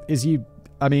 is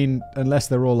unless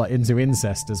they're all into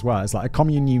incest as well. It's like a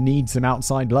commune, you need some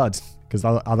outside blood, because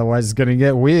otherwise it's going to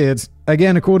get weird.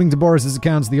 Again, according to Boris's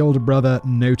accounts, the older brother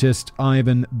noticed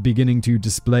Ivan beginning to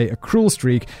display a cruel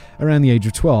streak around the age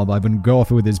of 12. Ivan would go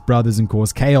off with his brothers and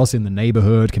cause chaos in the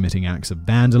neighborhood, committing acts of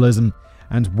vandalism.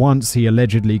 And once he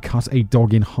allegedly cut a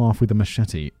dog in half with a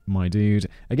machete. My dude.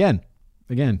 Again,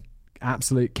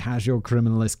 absolute Casual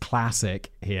Criminalist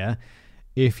classic here.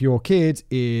 If your kid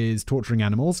is torturing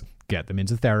animals, get them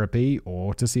into therapy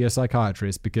or to see a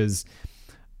psychiatrist, because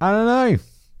I don't know,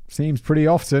 seems pretty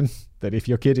often that if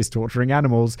your kid is torturing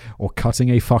animals or cutting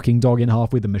a fucking dog in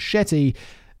half with a machete,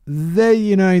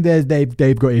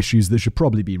 they've got issues that should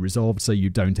probably be resolved so you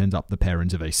don't end up the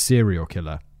parent of a serial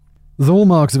killer. The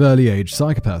hallmarks of early age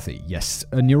psychopathy. Yes,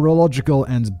 a neurological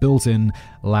and built-in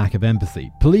lack of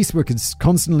empathy. Police were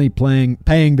constantly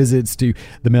paying visits to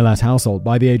the Milat household.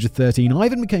 By the age of 13,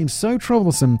 Ivan became so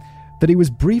troublesome that he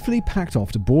was briefly packed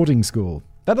off to boarding school.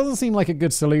 That doesn't seem like a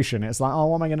good solution. It's like, oh,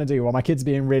 what am I going to do? Well, my kid's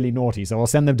being really naughty, so I'll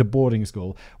send them to boarding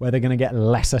school where they're going to get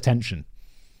less attention.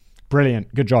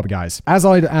 Brilliant. Good job, guys. As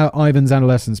Ivan's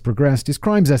adolescence progressed, his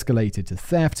crimes escalated to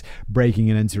theft, breaking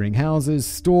and entering houses,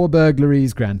 store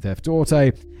burglaries, grand theft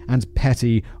auto, and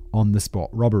petty on-the-spot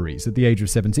robberies. At the age of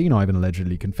 17, Ivan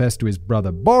allegedly confessed to his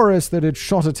brother Boris that had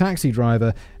shot a taxi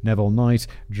driver, Neville Knight,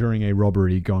 during a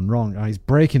robbery gone wrong. He's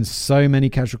breaking so many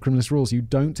casual criminalist rules. You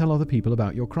don't tell other people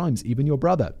about your crimes, even your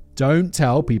brother. Don't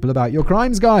tell people about your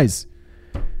crimes, guys.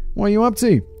 What are you up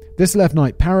to? This left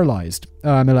Knight paralyzed.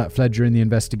 Milat fled during the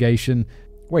investigation.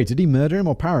 Wait, did he murder him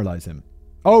or paralyze him?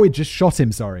 Oh, he just shot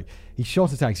him, sorry. He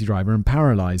shot a taxi driver and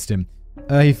paralyzed him.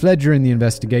 He fled during the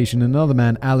investigation. Another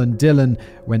man, Alan Dillon,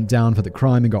 went down for the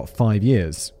crime and got 5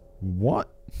 years.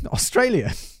 What?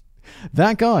 Australia?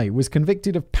 That guy was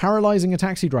convicted of paralyzing a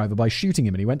taxi driver by shooting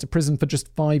him, and he went to prison for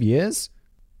just 5 years?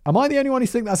 Am I the only one who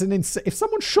thinks that's an insane... If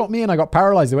someone shot me and I got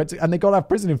paralyzed and they got out of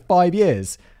prison in 5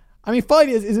 years... I mean, 5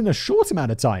 years isn't a short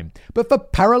amount of time. But for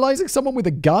paralyzing someone with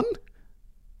a gun?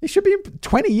 He should be in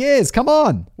 20 years. Come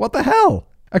on. What the hell?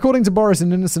 According to Boris,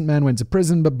 an innocent man went to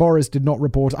prison, but Boris did not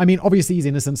report. I mean, obviously he's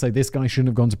innocent, so this guy shouldn't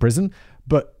have gone to prison.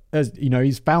 But, as you know,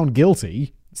 he's found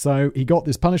guilty, so he got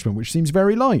this punishment, which seems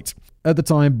very light. At the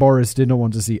time, Boris did not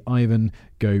want to see Ivan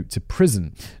go to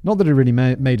prison. Not that it really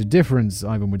made a difference.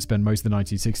 Ivan would spend most of the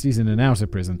 1960s in and out of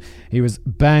prison. He was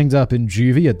banged up in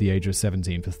juvie at the age of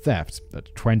 17 for theft.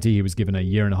 At 20, he was given a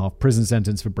 1.5-year prison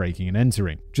sentence for breaking and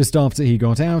entering. Just after he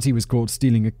got out, he was caught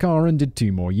stealing a car and did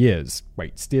 2 more years.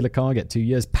 Wait, steal a car, get 2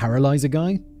 years, paralyze a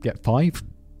guy, get 5?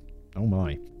 Oh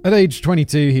my. At age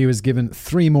 22, he was given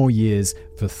 3 more years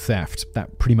for theft.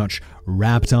 That pretty much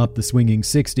wrapped up the swinging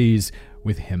 60s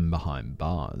with him behind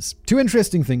bars. 2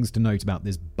 interesting things to note about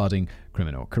this budding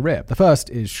criminal career. The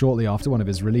first is shortly after one of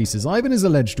his releases, Ivan is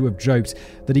alleged to have joked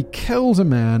that he killed a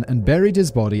man and buried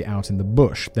his body out in the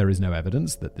bush. There is no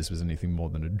evidence that this was anything more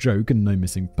than a joke, and no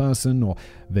missing person or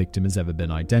victim has ever been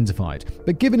identified.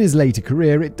 But given his later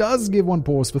career, it does give one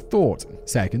pause for thought.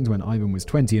 Second, when Ivan was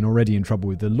 20 and already in trouble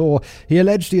with the law, he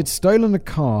alleged he had stolen a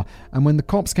car, and when the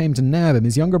cops came to nab him,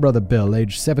 his younger brother Bill,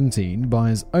 aged 17, by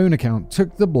his own account,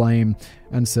 took the blame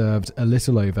and served a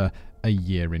little over a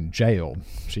year in jail.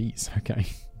 Jeez, okay,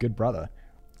 good brother.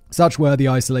 Such were the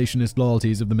isolationist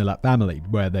loyalties of the Milat family,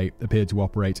 where they appeared to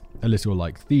operate a little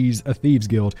like thieves, a thieves'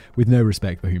 guild with no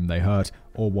respect for whom they hurt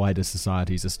or wider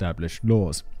society's established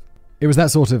laws. It was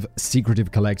that sort of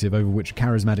secretive collective over which a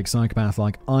charismatic psychopath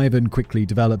like Ivan quickly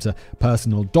developed a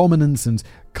personal dominance and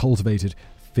cultivated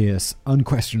fierce,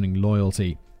 unquestioning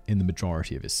loyalty in the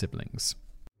majority of his siblings.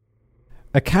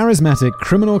 A charismatic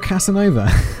criminal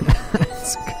Casanova.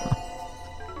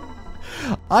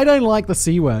 I don't like the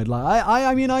C word.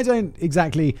 I mean, I don't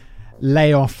exactly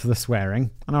lay off the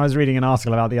swearing. And I was reading an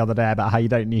article about the other day about how you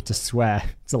don't need to swear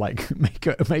to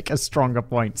make a stronger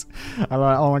point. I'm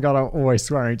like, oh my God, I'm always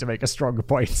swearing to make a stronger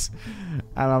point.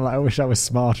 And I'm like, I wish I was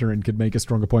smarter and could make a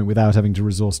stronger point without having to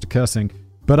resort to cursing.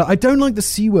 But I don't like the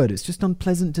C word. It's just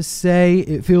unpleasant to say.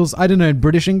 It feels, I don't know, in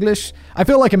British English, I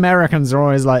feel like Americans are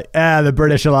always like, the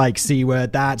British are like C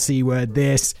word, that, C word,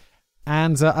 this.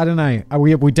 And I don't know,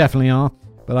 we definitely are.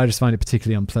 But I just find it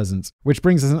particularly unpleasant. Which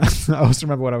brings us, I also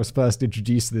remember when I was first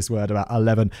introduced to this word about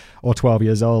 11 or 12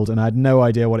 years old, and I had no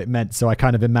idea what it meant. So I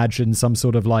kind of imagined some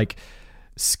sort of like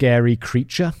scary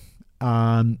creature.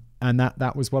 And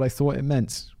that was what I thought it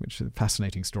meant, which is a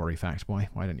fascinating story fact. Why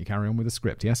don't you carry on with the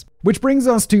script, yes? Which brings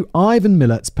us to Ivan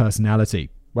Milat's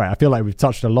personality. Well, I feel like we've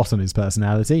touched a lot on his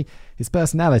personality. His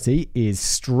personality is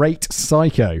straight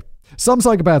psycho. Some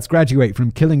psychopaths graduate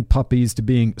from killing puppies to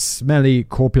being smelly,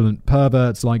 corpulent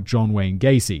perverts like John Wayne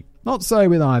Gacy. Not so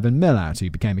with Ivan Milat, who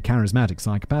became a charismatic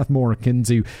psychopath more akin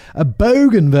to a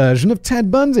bogan version of Ted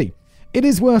Bundy. It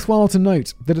is worthwhile to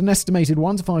note that an estimated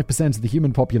 1 to 5% of the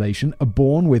human population are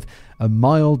born with a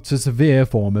mild to severe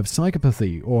form of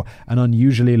psychopathy, or an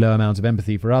unusually low amount of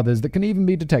empathy for others that can even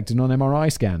be detected on MRI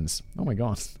scans. Oh my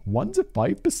God, 1 to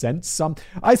 5%?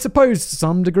 I suppose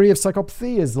some degree of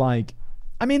psychopathy is like,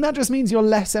 I mean, that just means you're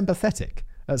less empathetic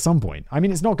at some point. I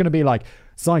mean, it's not going to be like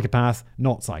psychopath,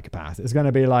 not psychopath. It's going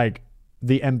to be like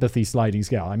the empathy sliding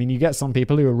scale. I mean, you get some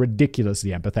people who are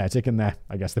ridiculously empathetic, and they're,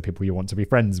 I guess, the people you want to be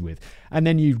friends with. And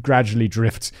then you gradually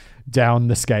drift down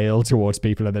the scale towards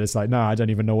people, and then it's like, no, I don't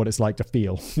even know what it's like to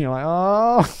feel. You're like,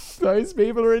 oh, those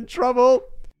people are in trouble.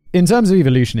 In terms of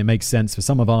evolution, it makes sense for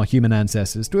some of our human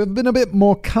ancestors to have been a bit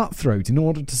more cutthroat in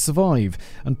order to survive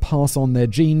and pass on their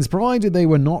genes, provided they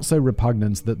were not so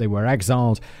repugnant that they were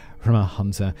exiled from a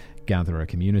hunter-gatherer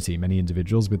community. Many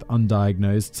individuals with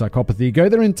undiagnosed psychopathy go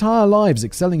their entire lives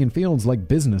excelling in fields like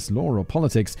business, law, or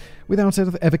politics without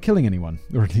ever killing anyone,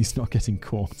 or at least not getting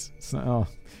caught. So,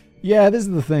 yeah, this is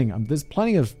the thing. There's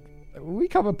plenty of... We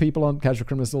cover people on Casual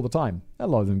Criminals all the time. A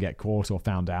lot of them get caught or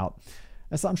found out.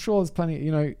 So I'm sure there's plenty,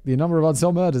 the number of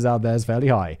unsolved murders out there is fairly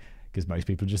high, because most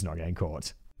people are just not getting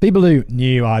caught. People who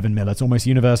knew Ivan Milat almost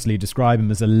universally describe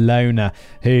him as a loner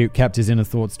who kept his inner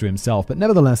thoughts to himself, but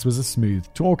nevertheless was a smooth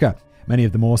talker. Many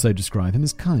of them also describe him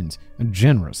as kind and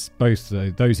generous. Both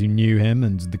those who knew him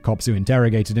and the cops who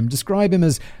interrogated him describe him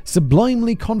as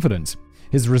sublimely confident.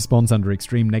 His response under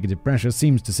extreme negative pressure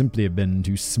seems to simply have been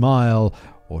to smile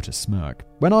or to smirk.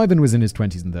 When Ivan was in his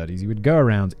 20s and 30s, he would go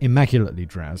around immaculately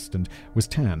dressed and was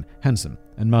tan, handsome,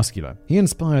 and muscular. He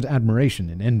inspired admiration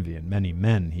and envy in many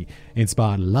men. He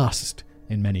inspired lust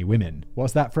in many women.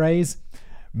 What's that phrase?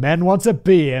 Men want to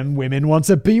be him, women want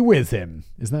to be with him.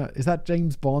 Is that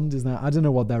James Bond? I don't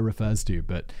know what that refers to,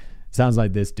 but sounds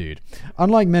like this dude.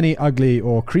 Unlike many ugly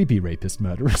or creepy rapist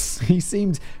murderers, he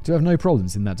seemed to have no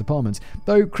problems in that department,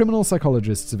 though criminal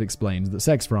psychologists have explained that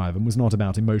sex for Ivan was not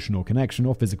about emotional connection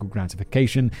or physical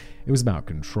gratification, it was about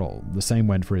control. The same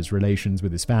went for his relations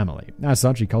with his family. As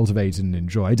such, he cultivated and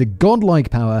enjoyed a godlike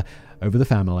power over the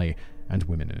family and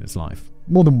women in his life.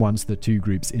 More than once, the two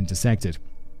groups intersected.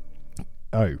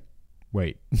 Oh,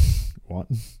 wait. What?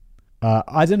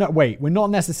 I don't know. Wait, we're not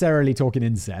necessarily talking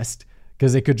incest,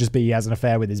 because it could just be he has an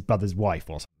affair with his brother's wife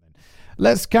or something.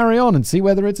 Let's carry on and see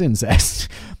whether it's incest.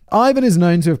 Ivan is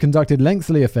known to have conducted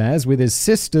lengthy affairs with his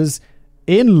sister's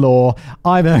in-law.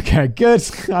 Ivan, okay, good.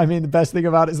 I mean, the best thing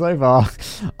about it so far.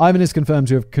 Ivan is confirmed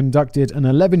to have conducted an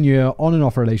 11-year on and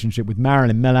off relationship with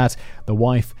Marilyn Milat, the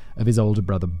wife of his older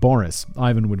brother Boris.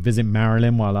 Ivan would visit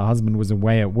Marilyn while her husband was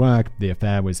away at work. The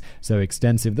affair was so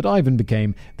extensive that Ivan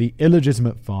became the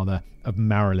illegitimate father of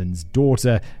Marilyn's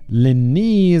daughter,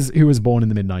 Linese, who was born in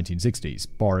the mid-1960s.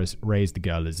 Boris raised the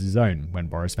girl as his own. When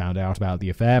Boris found out about the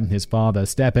affair, his father,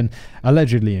 Stepan,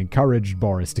 allegedly encouraged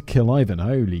Boris to kill Ivan.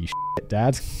 Holy shit,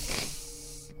 Dad.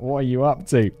 What are you up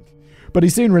to? But he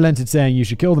soon relented, saying, "You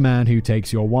should kill the man who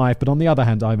takes your wife, but on the other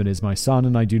hand, Ivan is my son,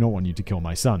 and I do not want you to kill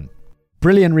my son."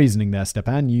 Brilliant reasoning there,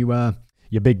 Stepan.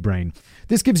 Your big brain.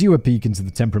 This gives you a peek into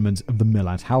the temperament of the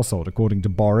Milat household. According to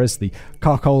Boris, the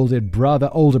cuckolded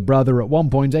older brother at one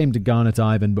point aimed a gun at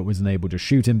Ivan but was unable to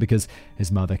shoot him because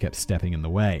his mother kept stepping in the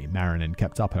way. Marilyn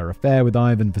kept up her affair with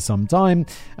Ivan for some time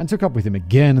and took up with him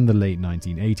again in the late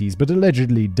 1980s, but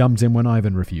allegedly dumped him when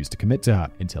Ivan refused to commit to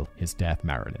her. Until his death,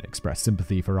 Marilyn expressed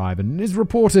sympathy for Ivan and is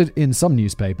reported in some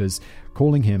newspapers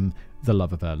calling him the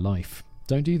love of her life.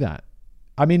 Don't do that.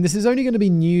 I mean, this is only going to be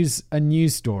a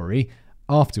news story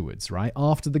afterwards, right?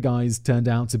 After the guys turned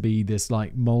out to be this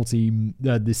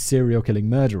this serial killing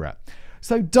murderer.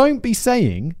 So don't be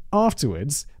saying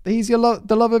afterwards that he's the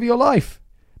love of your life.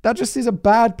 That just is a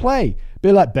bad play.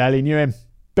 Be like, barely knew him.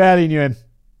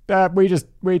 We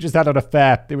just had an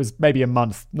affair. It was maybe a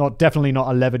month, definitely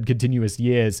not 11 continuous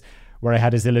years where I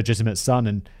had his illegitimate son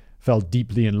and fell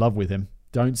deeply in love with him.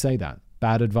 Don't say that.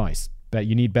 Bad advice. Bet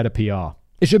you need better PR.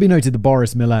 It should be noted that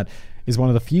Boris Milat is one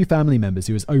of the few family members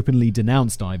who has openly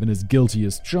denounced Ivan as guilty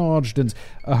as charged and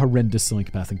a horrendous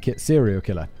psychopath and serial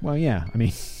killer. Well, yeah, I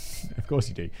mean, of course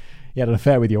you do. He had an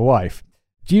affair with your wife.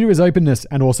 Due to his openness,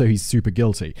 and also he's super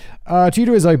guilty. Due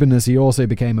to his openness, he also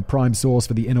became a prime source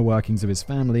for the inner workings of his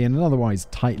family and an otherwise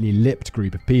tightly lipped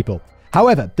group of people.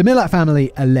 However, the Milat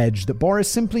family allege that Boris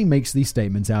simply makes these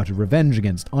statements out of revenge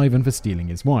against Ivan for stealing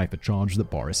his wife, a charge that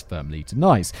Boris firmly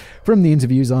denies. From the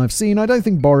interviews I've seen, I don't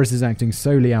think Boris is acting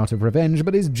solely out of revenge,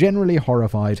 but is generally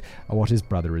horrified at what his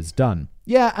brother has done.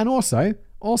 Yeah, and also,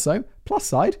 plus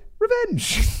side,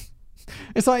 revenge.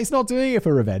 It's like he's not doing it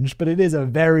for revenge, but it is a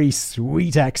very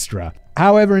sweet extra.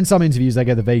 However, in some interviews, I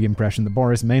get the vague impression that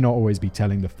Boris may not always be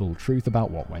telling the full truth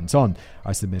about what went on.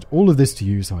 I submit all of this to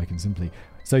you so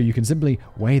you can simply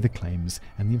weigh the claims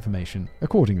and the information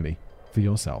accordingly for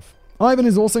yourself. Ivan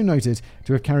is also noted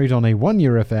to have carried on a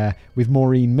 1-year affair with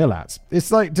Maureen Milat.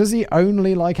 It's like, does he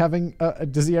only like having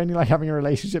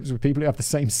relationships with people who have the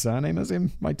same surname as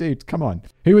him? My dude, come on.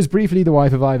 Who was briefly the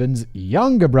wife of Ivan's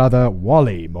younger brother,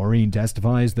 Wally. Maureen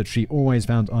testifies that she always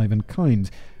found Ivan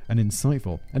kind and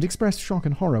insightful, and expressed shock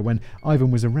and horror when Ivan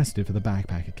was arrested for the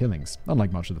backpacker killings.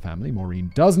 Unlike much of the family,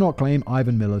 Maureen does not claim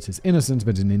Ivan Milat is innocent,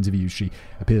 but in interviews she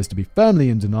appears to be firmly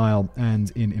in denial and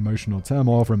in emotional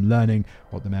turmoil from learning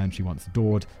what the man she once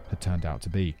adored had turned out to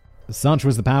be. Such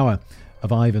was the power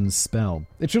of Ivan's spell.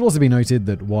 It should also be noted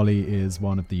that Wally is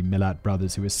one of the Milat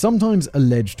brothers who is sometimes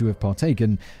alleged to have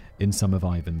partaken in some of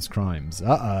Ivan's crimes.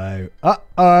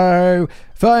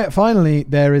 Finally,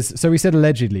 there is... So we said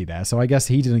allegedly there, so I guess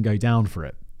he didn't go down for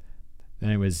it.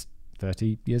 And it was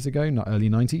 30 years ago, not early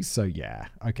 90s, so yeah,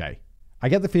 okay. I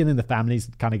get the feeling the family's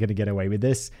kind of going to get away with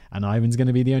this, and Ivan's going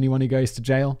to be the only one who goes to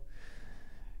jail.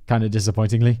 Kind of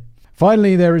disappointingly.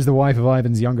 Finally, there is the wife of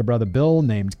Ivan's younger brother Bill,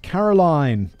 named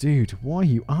Caroline. Dude, what are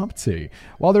you up to?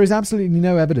 While there is absolutely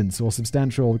no evidence or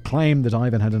substantial claim that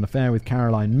Ivan had an affair with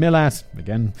Caroline Milat,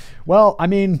 again, well, I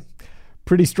mean,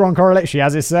 pretty strong correlation. She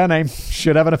has his surname.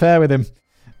 Should have an affair with him.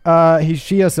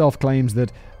 She herself claims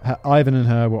that Ivan and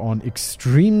her were on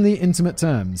extremely intimate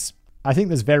terms. I think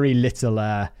there's very little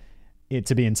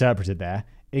to be interpreted there.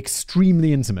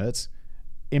 Extremely intimate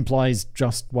implies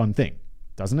just one thing,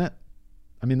 doesn't it?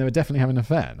 I mean, they were definitely having an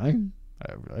affair, no?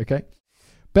 Okay.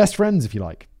 Best friends, if you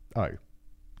like. Oh.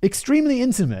 Extremely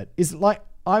intimate is like,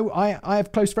 I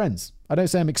have close friends. I don't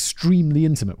say I'm extremely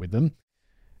intimate with them.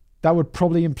 That would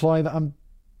probably imply that I'm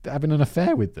having an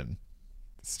affair with them.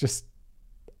 It's just,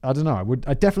 I don't know.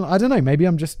 I don't know. Maybe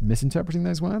I'm just misinterpreting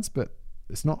those words, but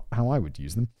it's not how I would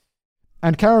use them.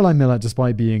 And Caroline Milat,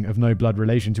 despite being of no blood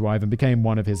relation to Ivan, became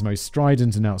one of his most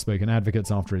strident and outspoken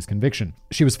advocates after his conviction.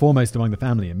 She was foremost among the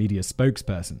family, a media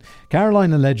spokesperson.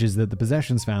 Caroline alleges that the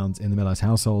possessions found in the Milat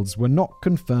households were not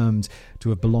confirmed to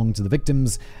have belonged to the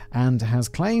victims, and has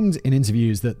claimed in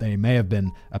interviews that they may have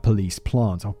been a police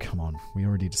plant. Oh, come on. We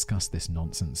already discussed this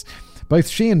nonsense. Both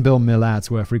she and Bill Milat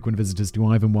were frequent visitors to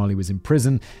Ivan while he was in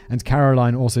prison, and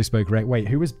Caroline also spoke... Wait,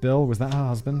 who was Bill? Was that her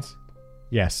husband?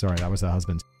 Yes, sorry, that was her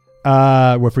husband.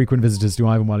 Were frequent visitors to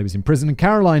Ivan while he was in prison, and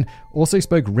Caroline also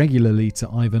spoke regularly to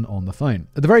Ivan on the phone.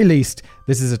 At the very least,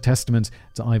 this is a testament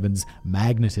to Ivan's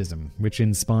magnetism, which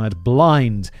inspired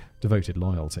blind, devoted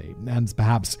loyalty. And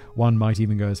perhaps one might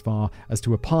even go as far as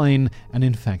to opine an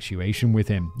infatuation with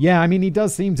him. Yeah, I mean, he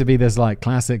does seem to be this like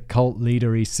classic cult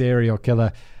leadery serial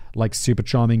killer, like super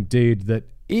charming dude that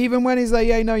even when he's like,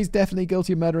 yeah, no, he's definitely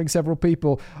guilty of murdering several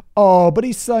people. Oh, but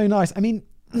he's so nice. I mean,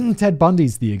 Ted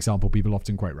Bundy's the example people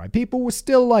often quote, right? People were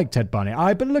still like Ted Bundy.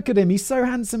 But look at him. He's so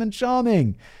handsome and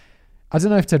charming. I don't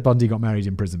know if Ted Bundy got married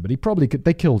in prison, but he probably could.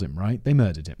 They killed him, right? They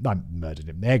murdered him.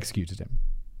 They executed him.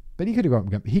 But he could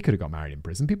have got married in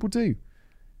prison. People do.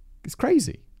 It's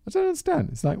crazy. I don't understand.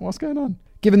 It's like, what's going on?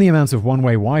 Given the amount of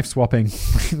one-way wife swapping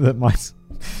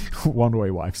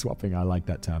one-way wife swapping, I like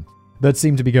that term, that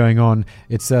seem to be going on,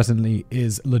 it certainly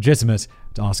is legitimate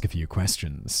to ask a few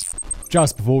questions.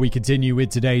 Just before we continue with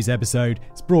today's episode,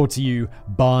 it's brought to you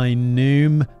by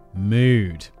Noom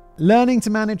Mood. Learning to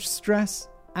manage stress,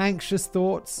 anxious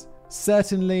thoughts,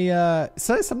 certainly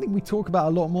something we talk about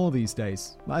a lot more these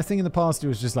days. I think in the past it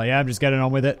was just like, yeah, I'm just getting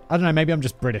on with it. I don't know, maybe I'm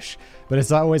just British, but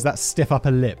it's always that stiff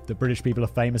upper lip that British people are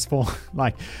famous for.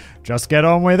 Like, just get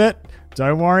on with it.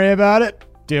 Don't worry about it.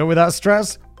 Deal with that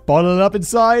stress. Bottle it up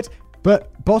inside.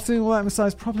 But bottling all that inside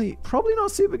is probably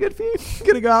not super good for you. You're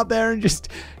going to go out there and just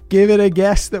give it a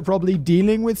guess that probably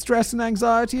dealing with stress and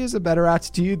anxiety is a better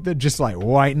attitude than just like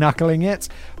white knuckling it.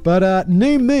 But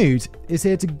Noom Mood is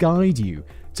here to guide you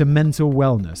to mental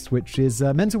wellness, which is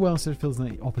mental wellness feels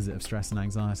like the opposite of stress and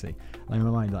anxiety. Like, in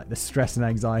my mind, like the stress and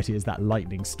anxiety is that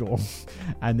lightning storm,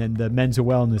 and then the mental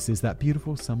wellness is that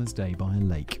beautiful summer's day by a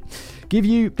lake.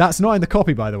 That's not in the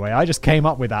copy, by the way. I just came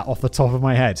up with that off the top of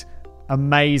my head.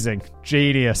 Amazing.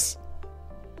 Genius.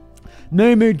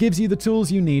 Noom Mood gives you the tools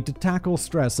you need to tackle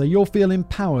stress so you'll feel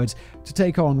empowered to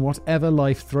take on whatever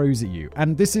life throws at you.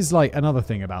 And this is like another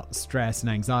thing about stress and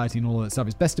anxiety and all that stuff.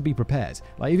 It's best to be prepared.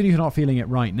 Like, even if you're not feeling it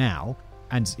right now,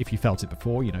 and if you felt it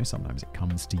before, sometimes it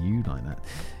comes to you like that.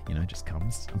 It just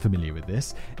comes. I'm familiar with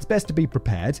this. It's best to be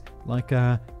prepared. Like,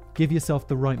 give yourself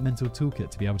the right mental toolkit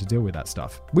to be able to deal with that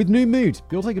stuff. With Noom Mood,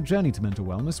 you'll take a journey to mental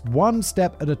wellness one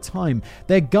step at a time.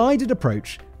 Their guided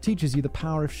approach teaches you the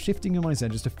power of shifting your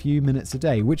mindset just a few minutes a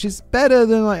day, which is better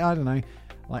than, like, I don't know,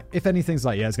 like if anything's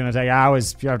like, yeah, it's going to take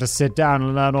hours, you have to sit down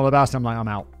and learn all about it. I'm like, I'm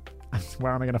out.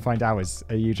 Where am I going to find hours?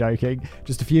 Are you joking?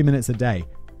 Just a few minutes a day.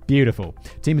 Beautiful.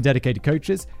 Team of dedicated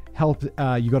coaches.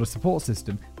 You got a support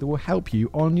system that will help you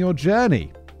on your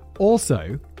journey.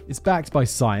 Also, it's backed by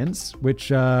science,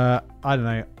 which, I don't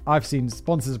know, I've seen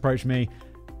sponsors approach me,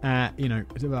 about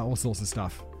all sorts of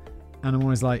stuff. And I'm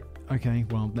always like, okay,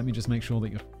 well, let me just make sure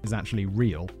that is actually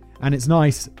real. And it's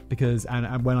nice because,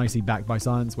 and when I see backed by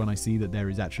science, when I see that there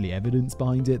is actually evidence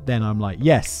behind it, then I'm like,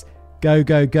 yes, go.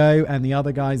 And the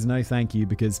other guys, no thank you,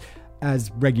 because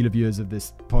as regular viewers of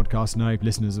this podcast know,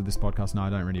 listeners of this podcast know, I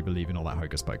don't really believe in all that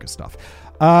hocus pocus stuff.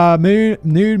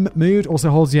 Mood also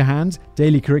holds your hand.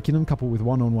 Daily curriculum coupled with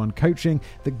one-on-one coaching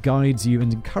that guides you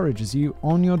and encourages you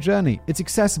on your journey. It's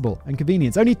accessible and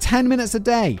convenient. It's only 10 minutes a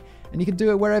day, and you can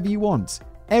do it wherever you want.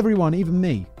 Everyone, even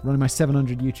me, running my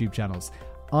 700 YouTube channels,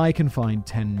 I can find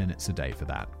 10 minutes a day for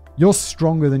that. You're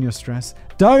stronger than your stress.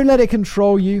 Don't let it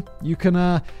control you. You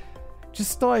can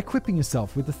just start equipping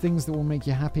yourself with the things that will make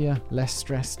you happier, less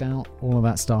stressed out, all of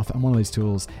that stuff. And one of those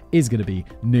tools is going to be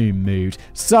Noom Mood.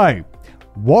 So,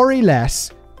 worry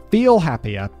less, feel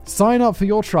happier. Sign up for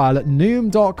your trial at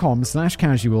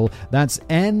noom.com/casual. That's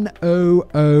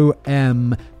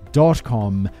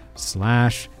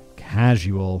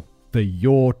NOOM.com/casual for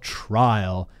your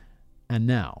trial. And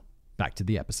now, back to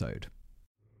the episode.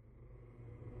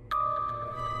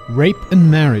 Rape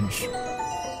and marriage.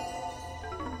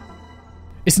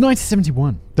 It's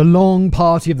 1971. The long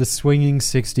party of the swinging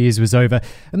 60s was over,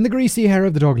 and the greasy hair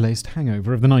of the dog-laced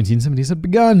hangover of the 1970s had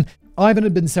begun. Ivan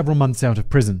had been several months out of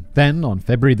prison. Then, on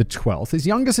February the 12th, his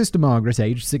younger sister Margaret,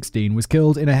 aged 16, was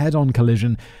killed in a head-on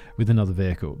collision with another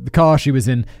vehicle. The car she was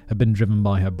in had been driven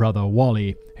by her brother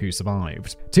Wally, who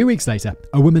survived. 2 weeks later,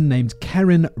 a woman named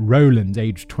Karen Rowland,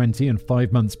 aged 20 and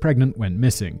 5 months pregnant, went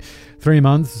missing. 3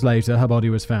 months later, her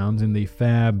body was found in the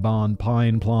Fairbarn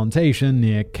Pine Plantation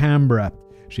near Canberra.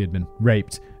 She had been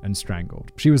raped and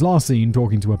strangled. She was last seen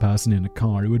talking to a person in a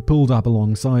car who had pulled up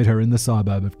alongside her in the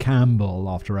suburb of Campbell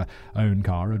after her own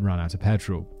car had run out of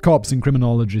petrol. Cops and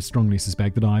criminologists strongly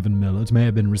suspect that Ivan Milat may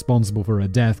have been responsible for her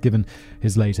death, given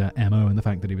his later MO and the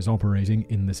fact that he was operating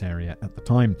in this area at the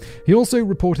time. He also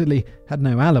reportedly had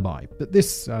no alibi, but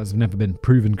this has never been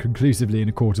proven conclusively in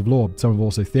a court of law. Some have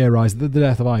also theorized that the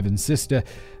death of Ivan's sister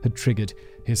had triggered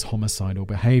his homicidal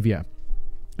behavior.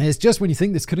 It's just when you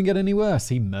think this couldn't get any worse,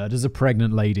 he murders a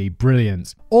pregnant lady.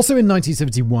 Brilliant. Also in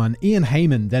 1971, Ian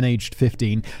Heyman, then aged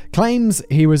 15, claims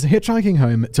he was hitchhiking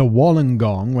home to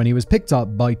Wollongong when he was picked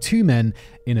up by 2 men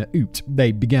in a ute.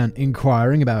 They began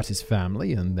inquiring about his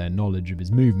family and their knowledge of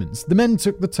his movements. The men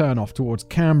took the turn off towards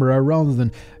Canberra rather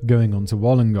than going on to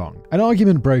Wollongong. An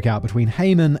argument broke out between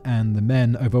Heyman and the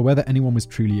men over whether anyone was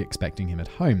truly expecting him at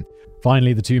home.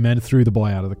 Finally, the 2 men threw the boy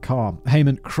out of the car.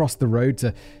 Heyman crossed the road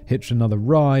to hitch another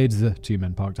ride. The 2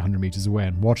 men parked 100 meters away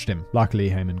and watched him. Luckily,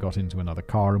 Heyman got into another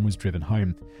car and was driven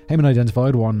home. Heyman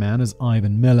identified one man as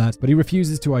Ivan Milat, but he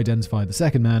refuses to identify the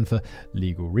second man for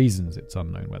legal reasons. It's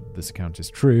unknown whether this account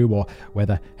is true or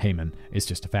whether Heyman is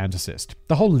just a fantasist.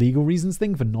 The whole legal reasons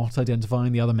thing for not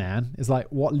identifying the other man is like,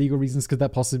 what legal reasons could there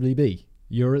possibly be?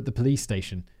 You're at the police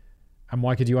station, and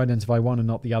why could you identify one and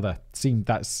not the other?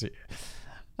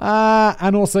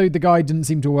 And also, the guy didn't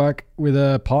seem to work with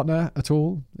a partner at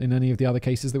all in any of the other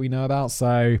cases that we know about, so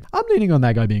I'm leaning on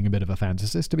that guy being a bit of a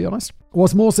fantasist, to be honest.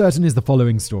 What's more certain is the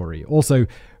following story, also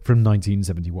from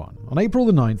 1971. On April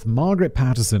the 9th, Margaret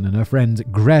Patterson and her friend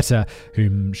Greta,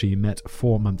 whom she met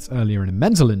 4 months earlier in a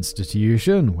mental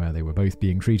institution where they were both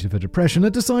being treated for depression,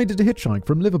 had decided to hitchhike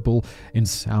from Liverpool in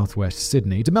southwest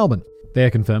Sydney to Melbourne. They are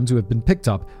confirmed to have been picked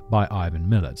up by Ivan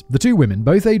Milat. The 2 women,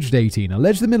 both aged 18,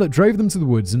 allege that Milat drove them to the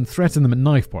woods and threatened them at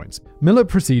knife points. Milat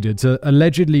proceeded to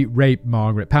allegedly rape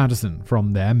Margaret Patterson.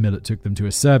 From there, Milat took them to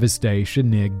a service station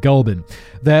near Goulburn.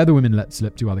 There, the women let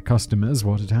slip to other customers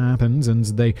what had happened, and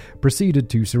they proceeded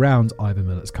to surround Ivan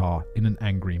Milat's car in an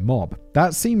angry mob.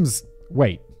 That seems...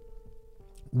 Wait.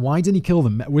 Why didn't he kill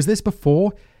them? Was this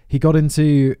before he got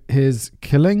into his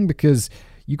killing? Because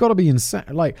you got to be insane.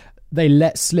 Like... They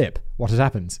let slip what had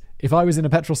happened. If I was in a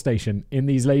petrol station in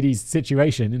these ladies'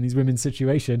 situation, in these women's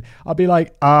situation, I'd be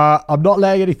like, I'm not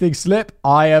letting anything slip.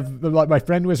 My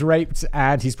friend was raped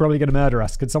and he's probably going to murder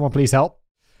us. Can someone please help?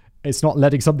 It's not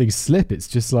letting something slip. It's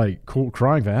just like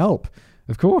crying for help.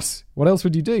 Of course. What else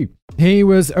would you do? He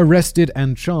was arrested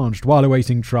and charged while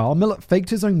awaiting trial. Milat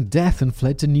faked his own death and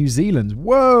fled to New Zealand.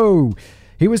 Whoa!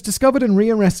 He was discovered and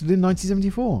rearrested in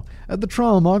 1974. At the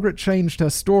trial, Margaret changed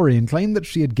her story and claimed that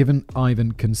she had given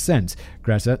Ivan consent.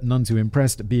 Greta, none too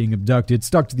impressed at being abducted,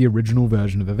 stuck to the original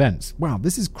version of events. Wow,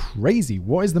 this is crazy.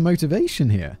 What is the motivation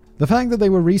here? The fact that they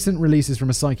were recent releases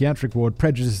from a psychiatric ward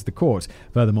prejudiced the court.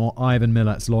 Furthermore, Ivan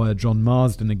Milat's lawyer John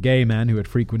Marsden, a gay man who had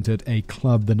frequented a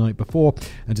club the night before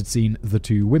and had seen the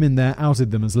 2 women there, outed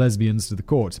them as lesbians to the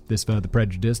court. This further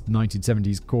prejudiced the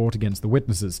 1970s court against the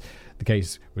witnesses. The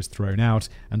case was thrown out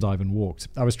and Ivan walked.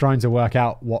 I was trying to work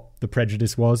out what the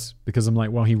prejudice was because I'm like,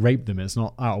 well, he raped them. It's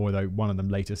not out, although one of them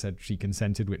later said she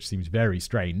consented, which seems very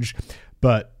strange.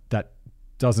 But that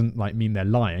doesn't mean they're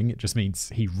lying. It just means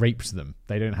he raped them.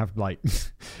 They don't have but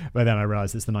then I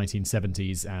realized it's the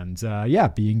 1970s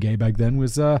and being gay back then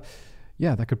was that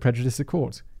could prejudice the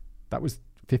court. That was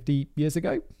 50 years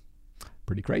ago?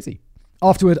 Pretty crazy.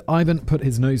 Afterward, Ivan put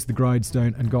his nose to the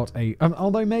grindstone and got a...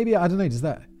 although maybe, I don't know, does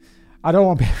that... I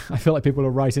feel like people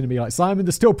are writing to me like, Simon,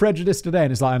 there's still prejudice today.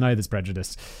 And it's like, I know there's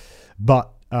prejudice.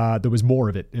 But there was more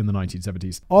of it in the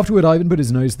 1970s. Afterward, Ivan put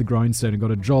his nose to the grindstone and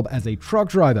got a job as a truck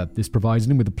driver. This provided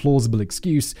him with a plausible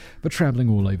excuse for traveling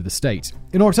all over the state.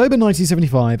 In October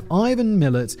 1975, Ivan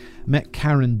Milat met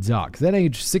Karen Duck, then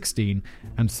aged 16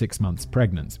 and 6 months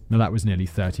pregnant. Milat was nearly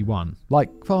 31.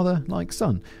 Like father, like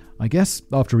son. I guess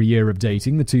after a year of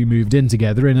dating, the two moved in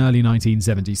together in early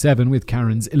 1977 with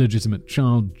Karen's illegitimate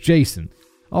child, Jason.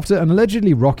 After an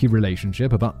allegedly rocky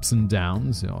relationship of ups and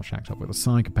downs, shacked up with a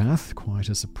psychopath, quite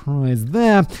a surprise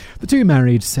there, the two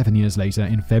married 7 years later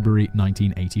in February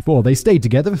 1984. They stayed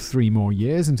together for 3 more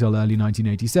years until early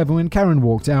 1987 when Karen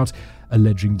walked out,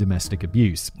 alleging domestic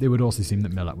abuse. It would also seem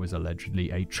that Milat was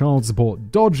allegedly a child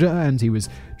support dodger and he was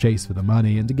chased for the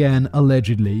money, and again,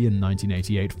 allegedly, in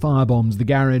 1988, firebombed the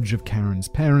garage of Karen's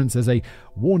parents as a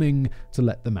warning to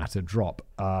let the matter drop.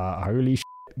 Holy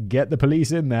shit, get the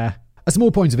police in there. A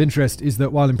small point of interest is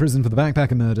that while in prison for the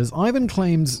backpacker murders, Ivan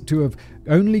claims to have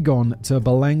only gone to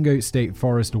Balango State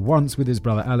Forest once with his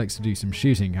brother Alex to do some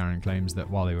shooting. Karen claims that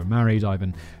while they were married,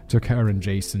 Ivan took her and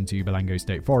Jason to Balango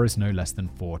State Forest no less than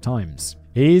 4 times.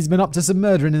 He's been up to some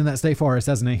murdering in that state forest,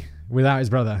 hasn't he? Without his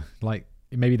brother. Like,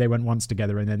 maybe they went once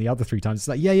together and then the other 3 times it's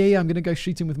like, yeah, I'm going to go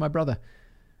shooting with my brother.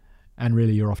 And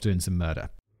really, you're off doing some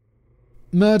murder.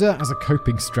 Murder as a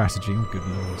coping strategy. Oh, good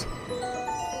lord.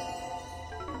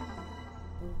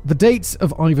 The dates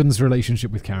of Ivan's relationship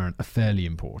with Karen are fairly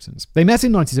important. They met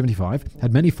in 1975,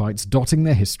 had many fights dotting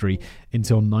their history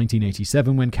until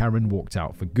 1987 when Karen walked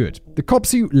out for good. The cops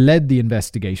who led the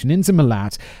investigation into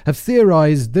Milat have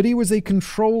theorized that he was a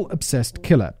control-obsessed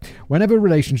killer. Whenever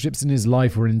relationships in his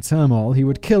life were in turmoil, he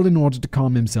would kill in order to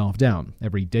calm himself down.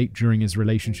 Every date during his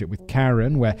relationship with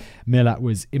Karen, where Milat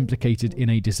was implicated in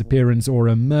a disappearance or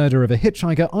a murder of a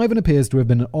hitchhiker, Ivan appears to have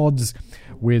been at odds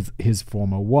with his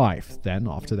former wife. Then,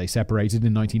 after they separated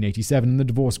in 1987 and the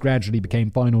divorce gradually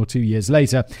became final 2 years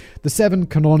later, the 7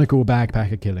 canonical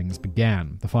backpacker killings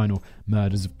began. The final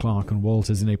murders of Clark and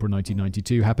Walters in April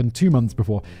 1992 happened 2 months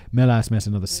before Milat met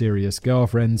another serious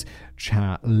girlfriend,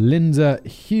 Linda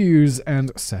Hughes,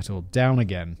 and settled down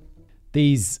again.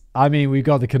 We've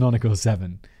got the canonical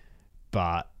 7,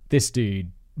 but this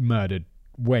dude murdered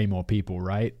way more people,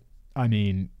 right?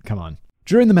 Come on.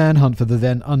 During the manhunt for the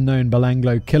then unknown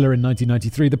Balanglo killer in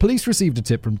 1993, the police received a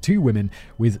tip from 2 women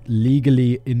with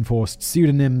legally enforced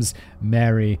pseudonyms,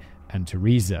 Mary and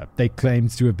Teresa. They claimed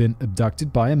to have been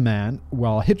abducted by a man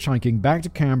while hitchhiking back to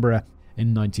Canberra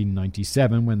in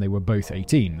 1997 when they were both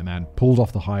 18. The man pulled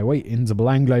off the highway into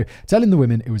Balanglo, telling the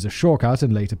women it was a shortcut,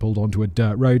 and later pulled onto a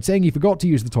dirt road, saying he forgot to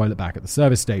use the toilet back at the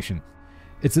service station.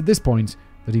 It's at this point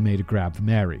that he made a grab for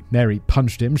Mary. Mary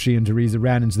punched him. She and Teresa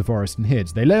ran into the forest and hid.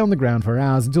 They lay on the ground for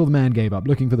hours until the man gave up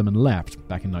looking for them and left.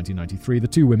 Back in 1993, the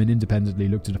 2 women independently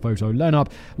looked at a photo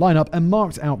lineup and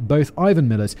marked out both Ivan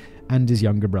Milat and his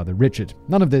younger brother Richard.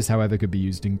 None of this, however, could be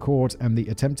used in court, and the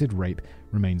attempted rape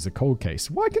remains a cold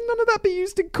case. Why can none of that be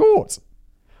used in court?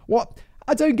 What?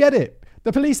 I don't get it.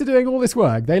 The police are doing all this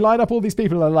work. They line up all these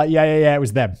people and are like, yeah, it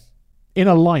was them. In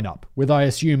a lineup with, I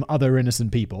assume, other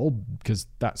innocent people, because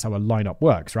that's how a lineup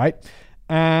works, right?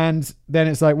 And then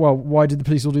it's like, well, why did the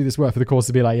police all do this work for the courts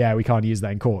to be like, yeah, we can't use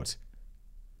that in court?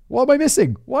 What am I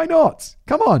missing? Why not?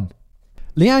 Come on.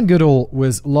 Leanne Goodall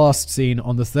was last seen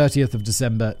on the 30th of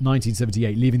December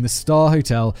 1978, leaving the Star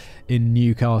Hotel in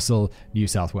Newcastle, New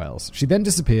South Wales. She then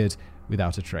disappeared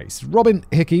without a trace. Robin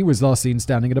Hickey was last seen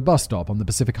standing at a bus stop on the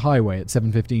Pacific Highway at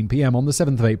 7:15 p.m. on the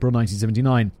 7th of April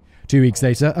 1979. 2 weeks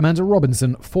later, Amanda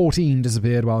Robinson, 14,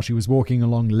 disappeared while she was walking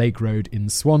along Lake Road in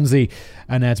Swansea.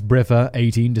 Annette Briffer,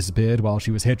 18, disappeared while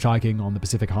she was hitchhiking on the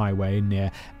Pacific Highway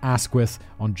near Asquith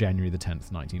on January the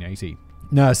 10th, 1980.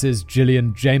 Nurses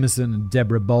Gillian Jameson and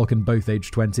Deborah Balkan, both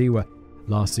aged 20, were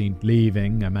last seen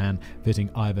leaving, a man fitting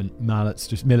Ivan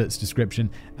Milat's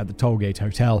description, at the Tollgate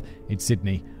Hotel in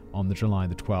Sydney on the July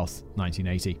the 12th,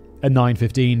 1980. At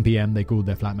 9:15 p.m, they called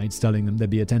their flatmates, telling them they'd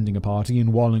be attending a party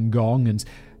in Wollongong and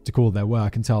to call their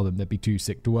work and tell them they'd be too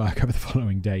sick to work over the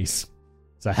following days.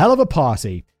 It's a hell of a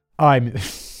party. They're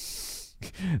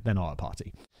not a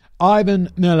party. Ivan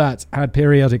Milat had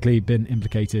periodically been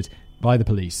implicated by the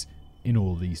police in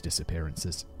all these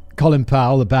disappearances. Colin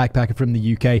Powell, a backpacker from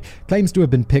the UK, claims to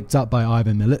have been picked up by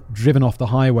Ivan Milat, driven off the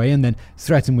highway and then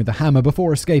threatened with a hammer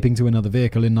before escaping to another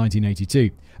vehicle in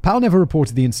 1982. Powell never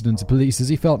reported the incident to police as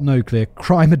he felt no clear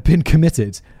crime had been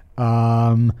committed.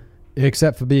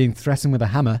 Except for being threatened with a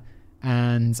hammer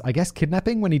and, I guess,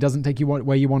 kidnapping when he doesn't take you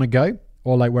where you want to go.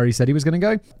 or like where he said he was going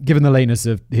to go. Given the lateness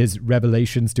of his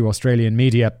revelations to Australian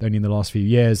media only in the last few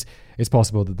years, it's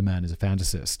possible that the man is a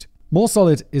fantasist. More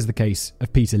solid is the case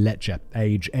of Peter Letcher,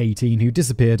 age 18, who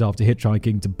disappeared after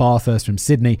hitchhiking to Bathurst from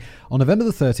Sydney on November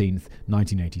the 13th,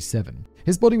 1987.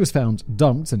 His body was found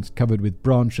dumped and covered with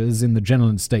branches in the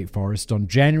Gentleland State Forest on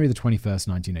January the 21st,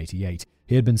 1988.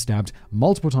 He had been stabbed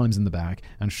multiple times in the back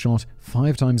and shot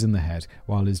 5 times in the head,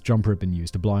 while his jumper had been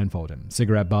used to blindfold him.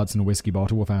 Cigarette butts and a whiskey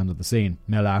bottle were found at the scene.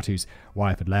 Milat, whose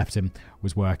wife had left him,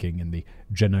 was working in the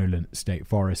Gentleland State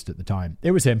Forest at the time.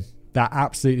 It was him. That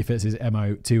absolutely fits his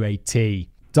MO to a T.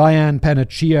 Diane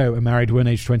Penacchio, a married woman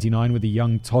aged 29 with a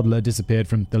young toddler, disappeared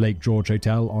from the Lake George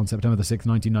Hotel on September the 6th,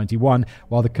 1991,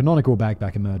 while the canonical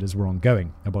backpacker murders were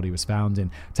ongoing. Her body was found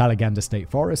in Talaganda State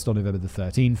Forest on November the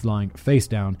 13th, lying face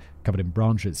down, covered in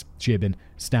branches. She had been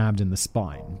stabbed in the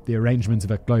spine. The arrangement of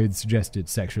her clothes suggested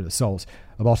sexual assault.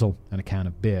 A bottle and a can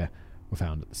of beer were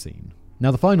found at the scene. Now,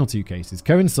 the final 2 cases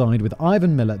coincide with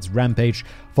Ivan Milat's rampage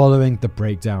following the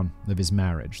breakdown of his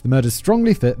marriage. The murders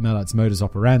strongly fit Milat's modus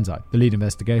operandi. The lead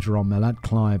investigator on Milat,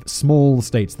 Clive Small,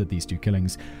 states that these 2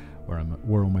 killings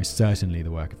were almost certainly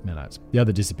the work of Milat. The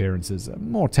other disappearances are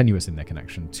more tenuous in their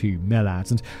connection to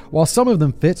Milat, and while some of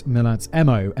them fit Milat's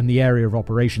MO and the area of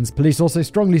operations, police also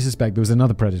strongly suspect there was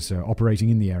another predator operating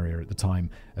in the area at the time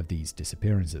of these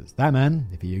disappearances. That man,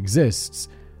 if he exists,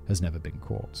 has never been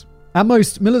caught. At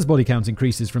most, Miller's body count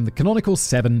increases from the canonical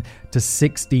 7 to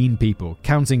 16 people,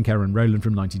 counting Karen Rowland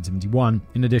from 1971,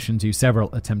 in addition to several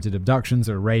attempted abductions,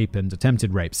 a rape, and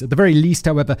attempted rapes. At the very least,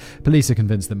 however, police are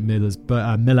convinced that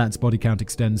Milat's body count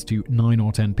extends to 9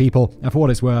 or 10 people, and for what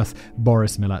it's worth,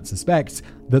 Boris Milat suspects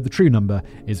that the true number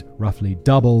is roughly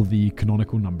double the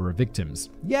canonical number of victims.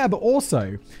 Yeah, but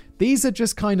also, these are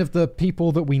just kind of the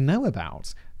people that we know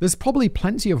about. There's probably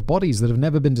plenty of bodies that have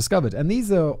never been discovered. And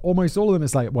these are almost all of them.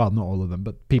 It's like, well, not all of them,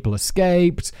 but people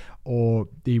escaped, or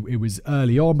it was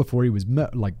early on before he was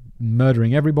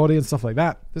murdering everybody and stuff like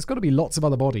that. There's got to be lots of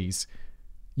other bodies.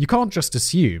 You can't just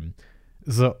assume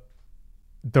that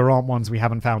there aren't ones we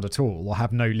haven't found at all or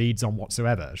have no leads on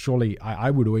whatsoever. Surely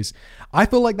I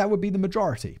feel like that would be the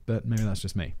majority, but maybe that's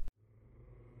just me.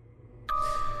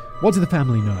 What do the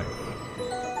family know?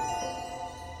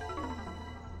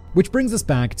 Which brings us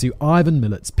back to Ivan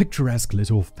Milat's picturesque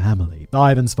little family.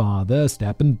 Ivan's father,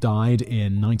 Stepan, died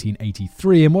in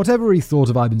 1983, and whatever he thought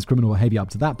of Ivan's criminal behavior up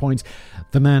to that point,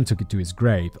 the man took it to his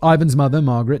grave. Ivan's mother,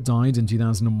 Margaret, died in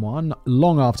 2001,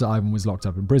 long after Ivan was locked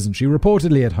up in prison. She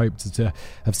reportedly had hoped to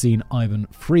have seen Ivan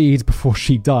freed before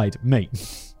she died.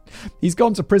 Mate. He's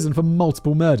gone to prison for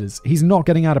multiple murders. He's not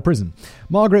getting out of prison.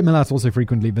 Margaret Milat also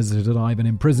frequently visited Ivan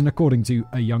in prison. According to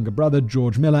a younger brother,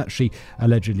 George Milat, she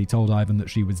allegedly told Ivan that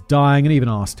she was dying and even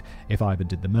asked if Ivan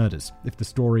did the murders. If the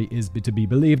story is to be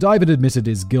believed, Ivan admitted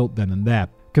his guilt then and there.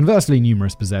 Conversely,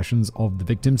 numerous possessions of the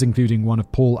victims, including one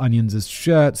of Paul Onions'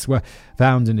 shirts, were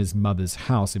found in his mother's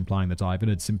house, implying that Ivan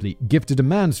had simply gifted a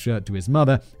man's shirt to his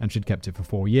mother and she'd kept it for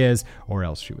 4 years, or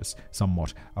else she was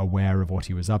somewhat aware of what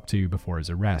he was up to before his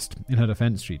arrest. In her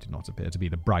defense, she did not appear to be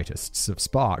the brightest of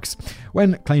sparks.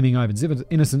 When claiming Ivan's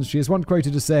innocence, she is once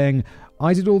quoted as saying,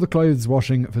 "I did all the clothes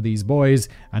washing for these boys,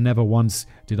 and never once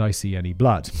did I see any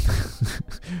blood."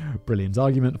 Brilliant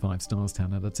argument, 5 stars,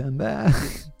 10 out of 10 there.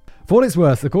 For what it's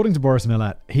worth, according to Boris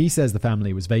Milat, he says the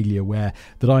family was vaguely aware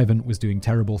that Ivan was doing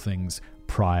terrible things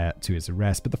prior to his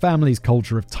arrest, but the family's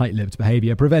culture of tight-lipped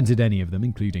behavior prevented any of them,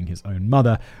 including his own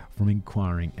mother, from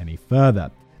inquiring any further.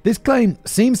 This claim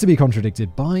seems to be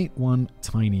contradicted by one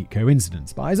tiny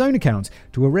coincidence. By his own account,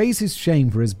 to erase his shame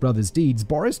for his brother's deeds,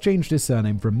 Boris changed his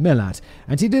surname from Milat,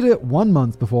 and he did it 1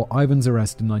 month before Ivan's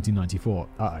arrest in 1994.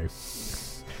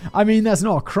 I mean, that's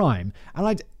not a crime,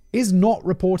 and is not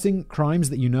reporting crimes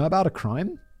that you know about a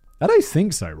crime? I don't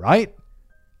think so, right?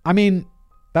 I mean,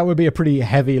 that would be a pretty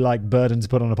heavy burden to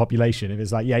put on a population if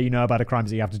it's like, yeah, you know about a crime,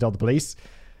 so you have to tell the police.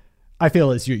 I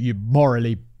feel as you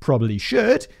morally probably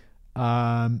should.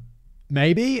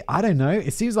 Maybe, I don't know.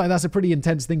 It seems like that's a pretty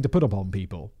intense thing to put upon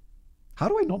people. How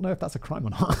do I not know if that's a crime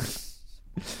or not?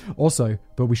 Also,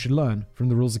 but we should learn from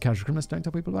the rules of casual criminals: don't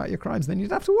tell people about your crimes, then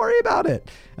you'd have to worry about it.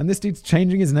 And this dude's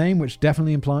changing his name, which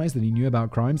definitely implies that he knew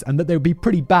about crimes and that they would be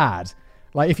pretty bad.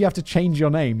 Like, if you have to change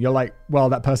your name, you're like, well,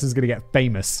 that person's going to get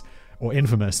famous or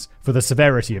infamous for the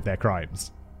severity of their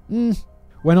crimes.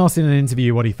 When asked in an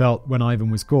interview what he felt when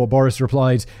Ivan was caught, Boris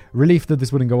replied, "Relief that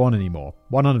this wouldn't go on anymore.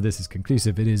 While none of this is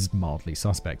conclusive, it is mildly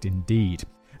suspect indeed."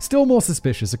 Still more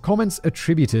suspicious are comments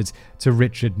attributed to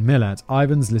Richard Milat,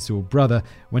 Ivan's little brother,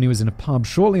 when he was in a pub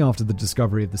shortly after the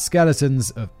discovery of the skeletons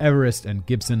of Everest and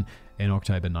Gibson in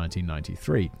October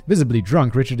 1993. Visibly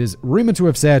drunk, Richard is rumoured to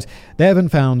have said, "They haven't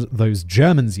found those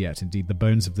Germans yet." Indeed, the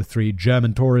bones of the 3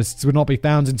 German tourists would not be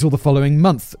found until the following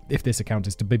month. If this account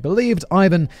is to be believed,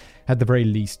 Ivan had the very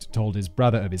least told his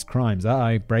brother of his crimes.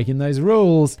 Breaking those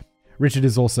rules. Richard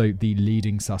is also the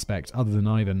leading suspect, other than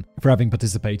Ivan, for having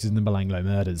participated in the Belanglo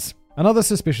murders. Another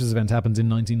suspicious event happened in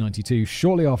 1992,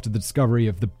 shortly after the discovery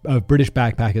of British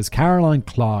backpackers Caroline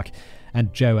Clark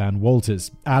and Joanne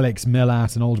Walters. Alex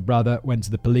Milat, an older brother, went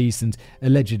to the police and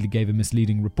allegedly gave a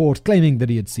misleading report, claiming that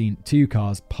he had seen 2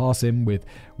 cars pass him with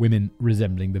women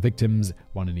resembling the victims,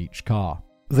 1 in each car.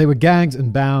 They were gagged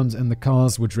and bound, and the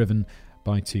cars were driven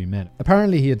by 2 men.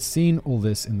 Apparently, he had seen all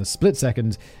this in the split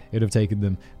second it would have taken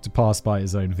them to pass by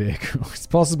his own vehicle. It's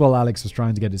possible Alex was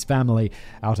trying to get his family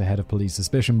out ahead of police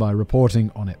suspicion by reporting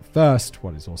on it first.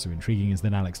 What is also intriguing is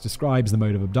that Alex describes the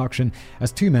mode of abduction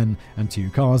as 2 men and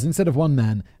 2 cars instead of 1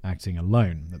 man acting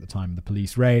alone. At the time of the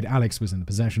police raid, Alex was in the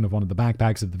possession of one of the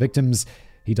backpacks of the victims.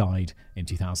 He died in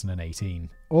 2018.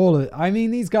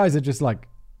 These guys are just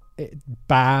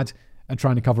bad at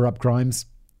trying to cover up crimes.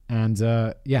 And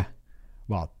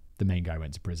well, the main guy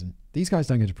went to prison. These guys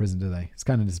don't go to prison, do they? It's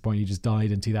kind of disappointing. He just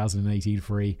died in 2018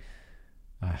 free.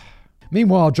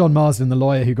 Meanwhile, John Marsden, the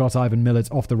lawyer who got Ivan Milat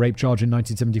off the rape charge in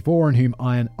 1974 and whom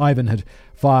Ivan had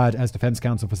fired as defense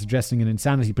counsel for suggesting an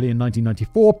insanity plea in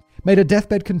 1994, made a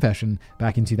deathbed confession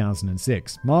back in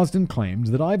 2006. Marsden claimed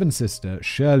that Ivan's sister,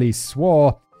 Shirley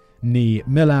Swore, Nee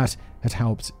Milat, had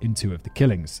helped in 2 of the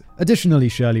killings. Additionally,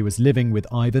 Shirley was living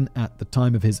with Ivan at the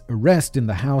time of his arrest in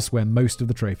the house where most of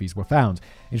the trophies were found.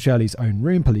 In Shirley's own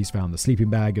room, police found the sleeping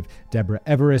bag of Deborah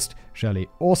Everest. Shirley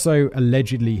also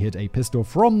allegedly hid a pistol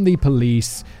from the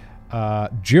police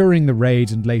during the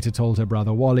raid and later told her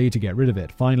brother Wally to get rid of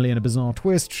it. Finally, in a bizarre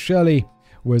twist, Shirley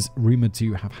was rumoured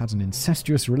to have had an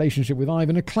incestuous relationship with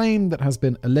Ivan, a claim that has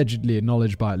been allegedly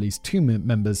acknowledged by at least 2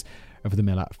 members of the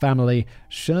Milat family.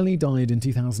 Shirley died in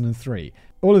 2003.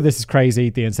 All of this is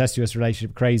crazy. The incestuous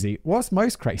relationship, crazy. What's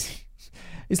most crazy?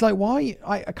 It's why?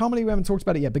 I can't believe we haven't talked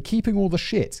about it yet, but keeping all the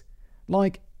shit.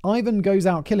 Ivan goes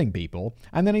out killing people,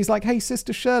 and then he's like, "Hey,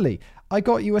 Sister Shirley, I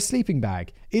got you a sleeping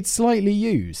bag. It's slightly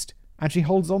used." And she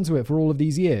holds onto it for all of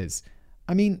these years.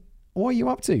 What are you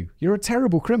up to? You're a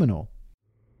terrible criminal.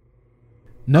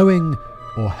 Knowing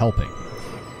or helping.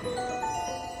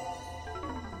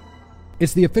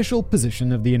 It's the official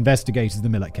position of the investigators of the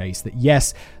Milat case that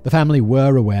yes, the family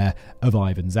were aware of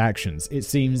Ivan's actions. It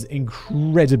seems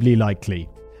incredibly likely.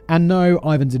 And no,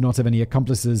 Ivan did not have any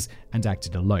accomplices and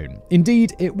acted alone.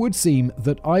 Indeed, it would seem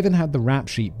that Ivan had the rap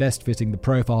sheet best fitting the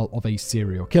profile of a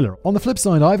serial killer. On the flip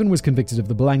side, Ivan was convicted of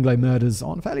the Belanglo murders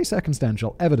on fairly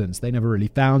circumstantial evidence. They never really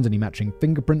found any matching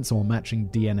fingerprints or matching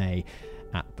DNA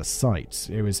at the site.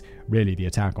 It was really the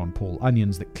attack on Paul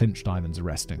Onions that clinched Ivan's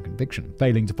arrest and conviction.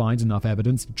 Failing to find enough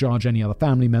evidence to charge any other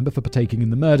family member for partaking in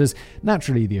the murders,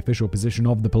 naturally the official position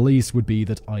of the police would be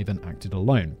that Ivan acted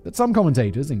alone. But some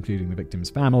commentators, including the victims'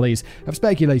 families, have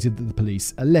speculated that the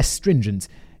police are less stringent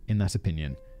in that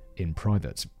opinion in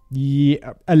private.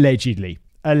 Yeah, allegedly.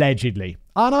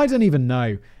 And I don't even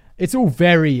know. It's all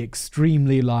very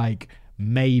extremely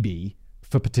maybe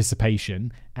for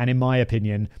participation, and in my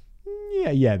opinion,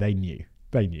 yeah, they knew.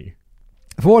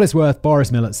 For what it's worth,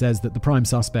 Boris Milat says that the prime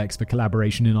suspects for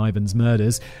collaboration in Ivan's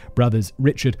murders, brothers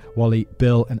Richard, Wally,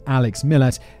 Bill, and Alex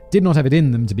Milat, did not have it in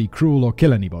them to be cruel or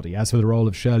kill anybody. As for the role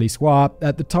of Shirley Swore,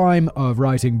 at the time of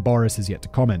writing, Boris has yet to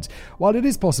comment. While it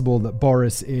is possible that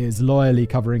Boris is loyally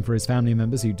covering for his family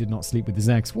members who did not sleep with his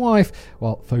ex-wife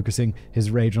while focusing his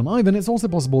rage on Ivan, it's also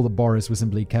possible that Boris was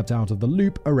simply kept out of the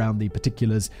loop around the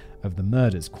particulars of the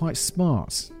murders. Quite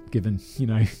smart. Given,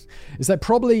 it's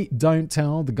probably don't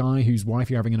tell the guy whose wife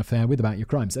you're having an affair with about your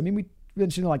crimes. We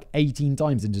mentioned 18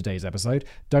 times in today's episode,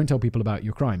 don't tell people about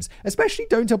your crimes. Especially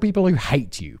don't tell people who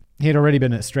hate you. He had already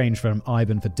been estranged from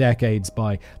Ivan for decades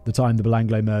by the time the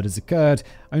Belanglo murders occurred.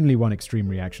 Only one extreme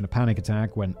reaction, a panic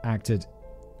attack, when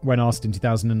asked in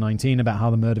 2019 about how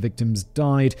the murder victims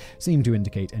died, seemed to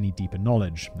indicate any deeper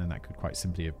knowledge, and that could quite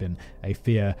simply have been a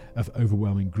fear of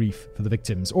overwhelming grief for the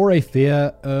victims, or a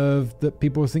fear of that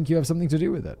people think you have something to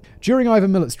do with it. During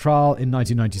Ivan Milat's trial in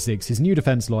 1996, his new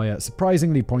defense lawyer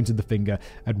surprisingly pointed the finger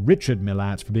at Richard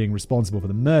Milat for being responsible for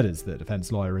the murders. The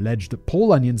defense lawyer alleged that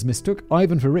Paul Onions mistook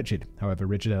Ivan for Richard. However,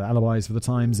 Richard had alibis for the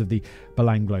times of the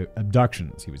Belanglo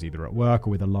abductions. He was either at work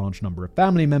or with a large number of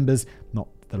family members, not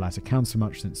the latter counts for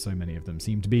much since so many of them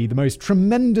seem to be the most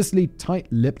tremendously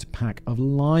tight-lipped pack of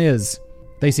liars.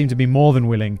 they seem to be more than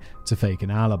willing to fake an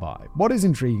alibi. What is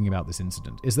intriguing about this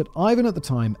incident is that Ivan at the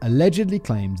time allegedly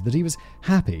claimed that he was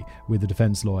happy with the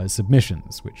defense lawyer's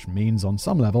submissions, which means on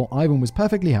some level Ivan was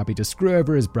perfectly happy to screw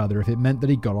over his brother if it meant that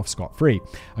he got off scot-free.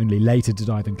 Only later did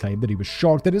Ivan claim that he was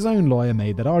shocked that his own lawyer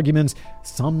made that argument,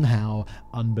 somehow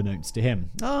unbeknownst to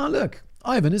him. Look,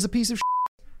 Ivan is a piece of shit.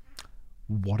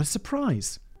 What a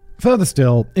surprise. Further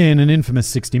still, in an infamous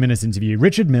 60 Minutes interview,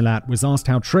 Richard Milat was asked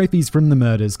how trophies from the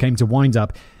murders came to wind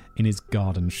up in his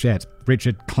garden shed.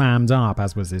 Richard clammed up,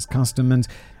 as was his custom,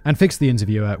 and fixed the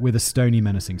interviewer with a stony,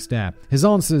 menacing stare. His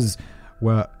answers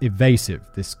were evasive.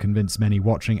 This convinced many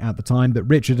watching at the time that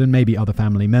Richard and maybe other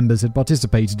family members had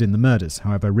participated in the murders.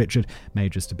 However, Richard may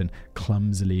just have been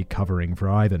clumsily covering for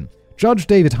Ivan. Judge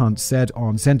David Hunt said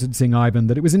on sentencing Ivan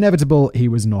that it was inevitable he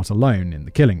was not alone in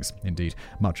the killings. Indeed,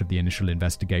 much of the initial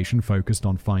investigation focused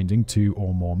on finding 2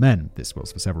 or more men. This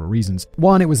was for several reasons.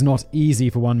 One, it was not easy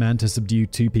for one man to subdue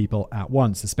 2 people at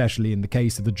once, especially in the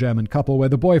case of the German couple where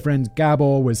the boyfriend,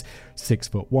 Gabor, was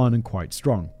 6'1" and quite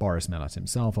strong. Boris Milat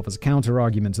himself offers a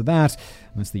counter-argument to that.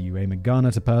 That's that you aim a gun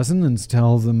at a person and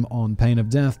tell them on pain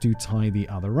of death to tie the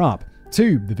other up.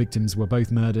 2, the victims were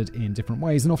both murdered in different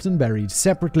ways and often buried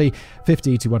separately,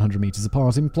 50 to 100 meters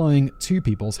apart, implying 2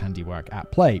 people's handiwork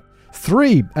at play.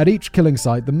 3, at each killing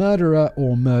site, the murderer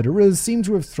or murderers seem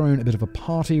to have thrown a bit of a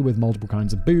party with multiple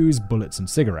kinds of booze, bullets, and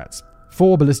cigarettes.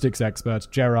 4, ballistics expert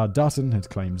Gerard Dutton had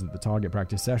claimed that the target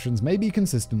practice sessions may be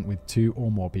consistent with 2 or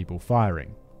more people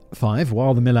firing. 5,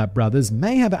 while the Milat brothers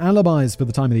may have alibis for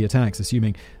the time of the attacks,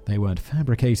 assuming they weren't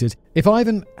fabricated, if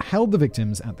Ivan held the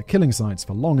victims at the killing sites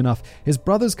for long enough, his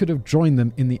brothers could have joined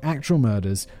them in the actual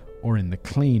murders or in the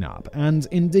cleanup. And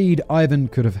indeed, Ivan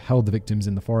could have held the victims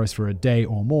in the forest for a day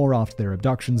or more after their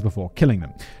abductions before killing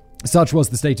them. Such was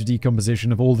the state of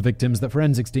decomposition of all the victims that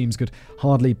forensics teams could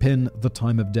hardly pin the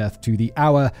time of death to the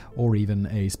hour or even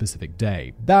a specific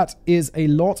day. That is a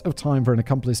lot of time for an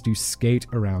accomplice to skate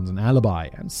around an alibi.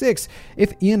 And 6,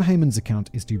 if Ian Heyman's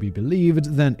account is to be believed,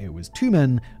 then it was 2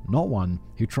 men, not 1,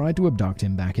 who tried to abduct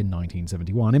him back in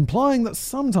 1971, implying that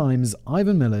sometimes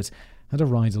Ivan Milat had a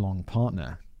ride-along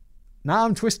partner. Now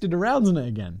I'm twisted around in it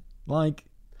again.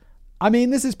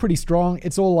 This is pretty strong.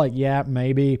 It's all like, yeah,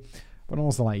 maybe. But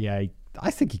also I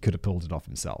think he could have pulled it off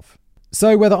himself.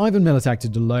 So whether Ivan Milat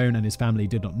acted alone and his family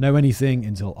did not know anything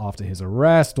until after his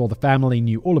arrest, or the family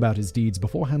knew all about his deeds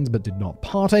beforehand but did not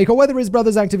partake, or whether his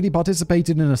brothers actively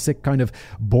participated in a sick kind of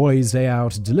boys' day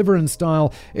out deliverance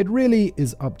style, it really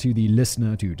is up to the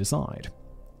listener to decide.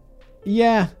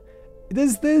 Yeah,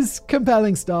 there's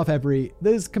compelling stuff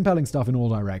in all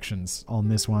directions on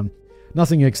this one.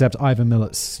 Nothing except Ivan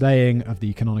Milat's slaying of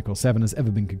the canonical 7 has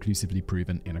ever been conclusively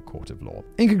proven in a court of law.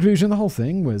 In conclusion, the whole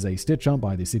thing was a stitch-up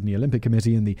by the Sydney Olympic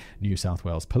Committee and the New South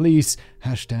Wales Police.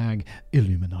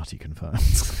 #Illuminati confirmed.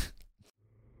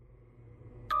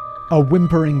 A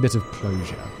whimpering bit of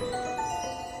closure.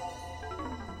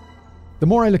 The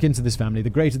more I look into this family, the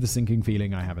greater the sinking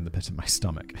feeling I have in the pit of my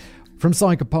stomach. From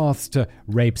psychopaths to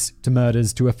rapes to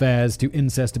murders to affairs to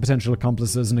incest to potential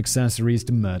accomplices and accessories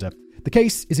to murder. The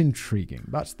case is intriguing,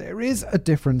 but there is a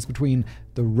difference between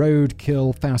the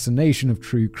roadkill fascination of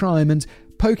true crime and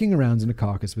poking around in a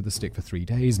carcass with a stick for 3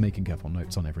 days, making careful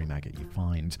notes on every maggot you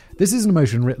find. This is an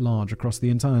emotion writ large across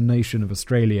the entire nation of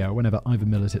Australia whenever Ivan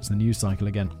Milat hits the news cycle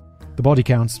again. The body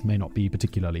count may not be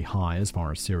particularly high as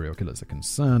far as serial killers are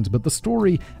concerned, but the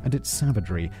story and its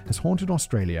savagery has haunted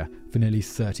Australia for nearly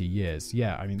 30 years.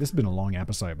 Yeah, this has been a long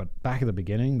episode, but back at the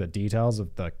beginning, the details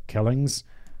of the killings,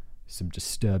 some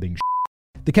disturbing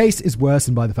The case is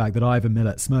worsened by the fact that Ivan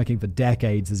Milat, smirking for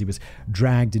decades as he was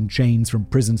dragged in chains from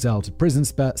prison cell to prison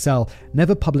cell,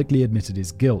 never publicly admitted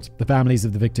his guilt. The families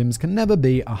of the victims can never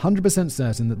be 100%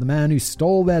 certain that the man who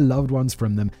stole their loved ones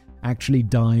from them actually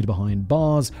died behind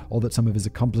bars, or that some of his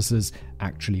accomplices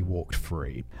actually walked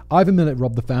free. Ivan Milat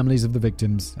robbed the families of the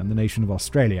victims and the nation of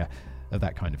Australia of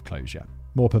that kind of closure.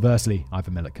 More perversely,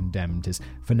 Ivan Milat condemned his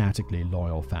fanatically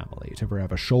loyal family to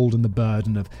forever shoulder the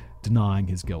burden of denying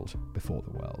his guilt before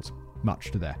the world,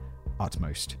 much to their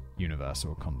utmost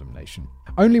universal condemnation.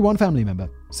 Only one family member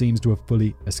seems to have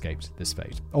fully escaped this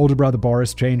fate. Older brother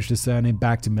Boris changed his surname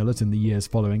back to Milat in the years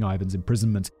following Ivan's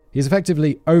imprisonment. He is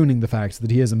effectively owning the fact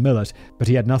that he is a Milat, but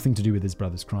he had nothing to do with his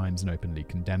brother's crimes and openly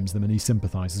condemns them, and he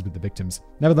sympathizes with the victims.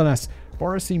 Nevertheless,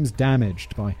 Boris seems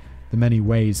damaged by the many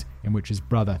ways in which his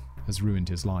brother has ruined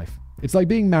his life. It's like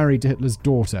being married to Hitler's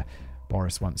daughter,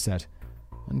 Boris once said.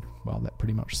 And, well, that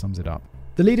pretty much sums it up.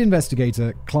 The lead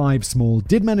investigator, Clive Small,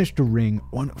 did manage to wring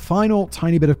one final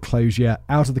tiny bit of closure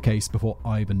out of the case before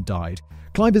Ivan died.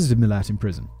 Clive visited Milat in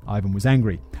prison. Ivan was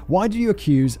angry. "Why did you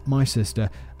accuse my sister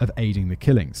of aiding the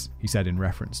killings?" he said in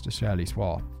reference to Shirley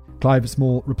Swar. Clive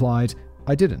Small replied,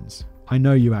 "I didn't. I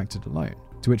know you acted alone."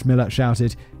 To which Milat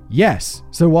shouted, "Yes,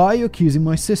 so why are you accusing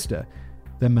my sister?"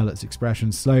 Then Milat's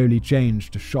expression slowly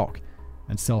changed to shock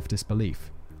and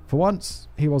self-disbelief. For once,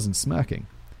 he wasn't smirking.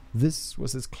 This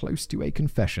was as close to a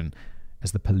confession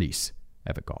as the police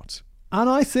ever got. And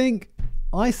I think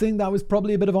that was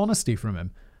probably a bit of honesty from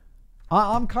him.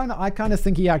 I kind of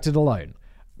think he acted alone.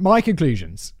 My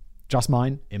conclusions, just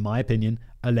mine, in my opinion,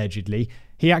 allegedly.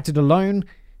 He acted alone.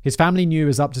 His family knew he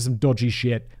was up to some dodgy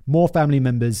shit. More family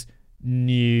members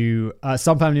knew.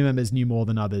 Some family members knew more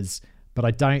than others, but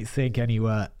I don't think any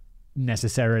were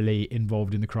necessarily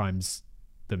involved in the crimes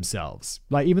themselves.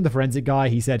 Like, even the forensic guy,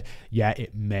 he said, yeah,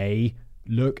 it may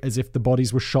look as if the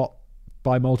bodies were shot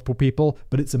by multiple people,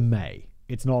 but it's a may.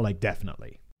 It's not like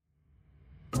definitely.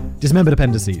 Dismembered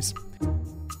appendices.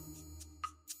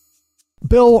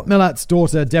 Bill Milat's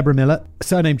daughter, Deborah Milat,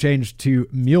 surname changed to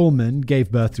Muleman, gave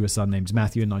birth to a son named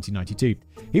Matthew in 1992.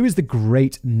 He was the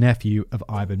great-nephew of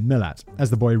Ivan Milat. As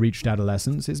the boy reached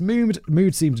adolescence, his mood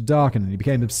seemed to darken and he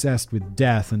became obsessed with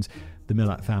death and the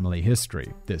Milat family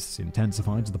history. This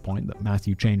intensified to the point that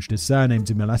Matthew changed his surname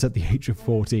to Milat at the age of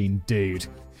 14. Dude,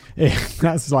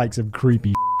 that's like some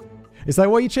creepy It's like,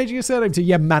 what are you changing your surname to?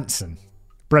 Yeah, Manson.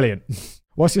 Brilliant.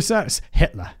 What's your surname?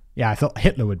 Hitler. Yeah, I thought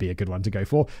Hitler would be a good one to go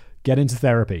for. Get into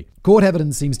therapy. Court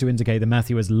evidence seems to indicate that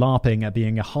Matthew was LARPing at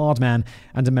being a hard man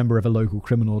and a member of a local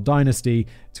criminal dynasty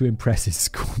to impress his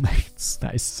schoolmates.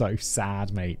 That is so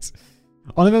sad, mate.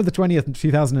 On November the 20th,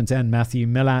 2010, Matthew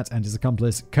Milat and his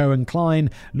accomplice Cohen Klein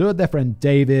lured their friend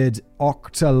David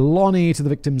Octoloni to the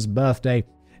victim's birthday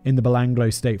in the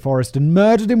Belanglo State Forest and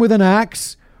murdered him with an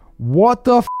axe. What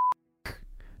the f***?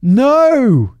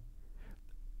 No!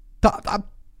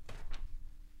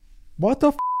 What the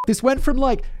f***? This went from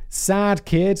like sad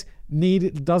kid,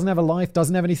 doesn't have a life,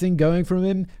 doesn't have anything going from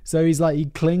him, so he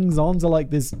clings on to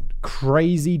like this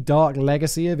crazy dark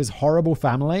legacy of his horrible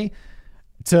family,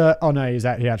 to, oh no, he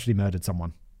actually murdered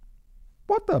someone.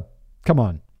 What the? Come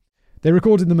on. They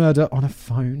recorded the murder on a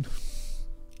phone.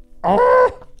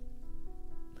 Oh!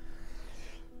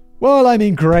 Well, I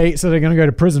mean, great. So they're going to go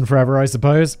to prison forever, I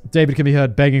suppose. David can be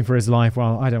heard begging for his life.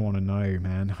 Well, I don't want to know,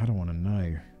 man. I don't want to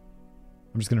know.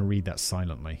 I'm just going to read that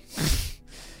silently.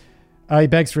 He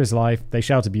begs for his life. They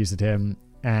shout abuse at him.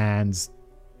 And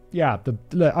yeah,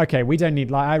 okay, we don't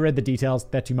need, I read the details.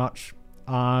 They're too much.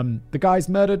 The guy's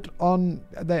murdered and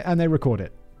they record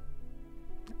it.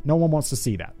 No one wants to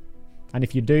see that. And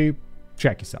if you do,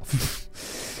 check yourself.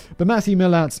 But Matthew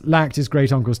Milat lacked his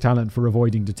great-uncle's talent for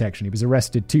avoiding detection. He was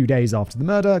arrested 2 days after the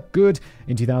murder. Good.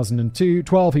 In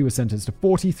 2012, he was sentenced to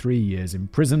 43 years in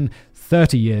prison,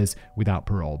 30 years without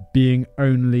parole. Being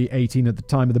only 18 at the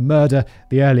time of the murder,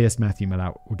 the earliest Matthew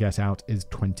Milat will get out is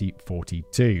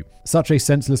 2042. Such a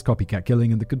senseless copycat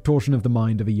killing and the contortion of the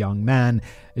mind of a young man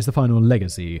is the final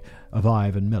legacy of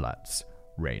Ivan Milat's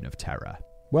reign of terror.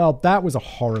 Well, that was a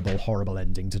horrible, horrible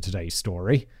ending to today's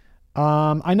story.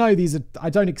 I know I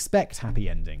don't expect happy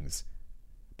endings,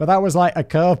 but that was like a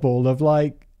curveball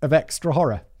of extra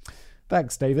horror.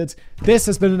 Thanks, David. This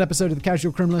has been an episode of The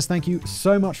Casual Criminalist. Thank you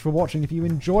so much for watching. If you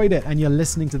enjoyed it and you're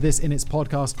listening to this in its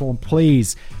podcast form,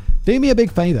 please do me a big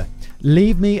favor.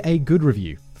 Leave me a good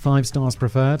review. 5 stars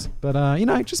preferred. But,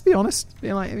 just be honest.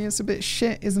 Be like, it's a bit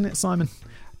shit, isn't it, Simon?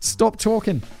 Stop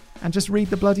talking and just read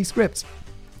the bloody script.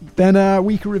 Then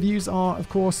weaker reviews are, of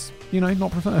course,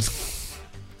 not preferred.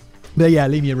 But yeah,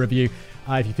 leave me a review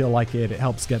if you feel like it. It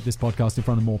helps get this podcast in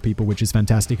front of more people, which is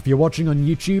fantastic. If you're watching on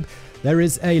YouTube, there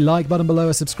is a like button below,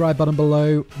 a subscribe button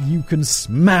below. You can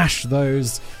smash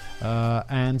those.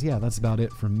 And yeah, that's about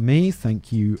it from me.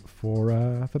 Thank you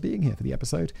for being here for the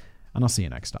episode, and I'll see you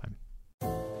next time.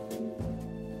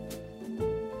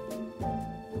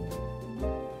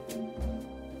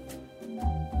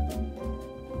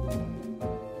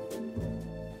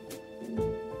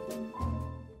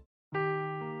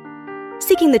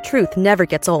 Seeking the truth never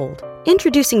gets old.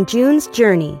 Introducing June's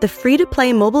Journey, the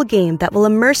free-to-play mobile game that will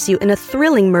immerse you in a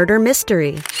thrilling murder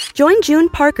mystery. Join June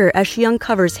Parker as she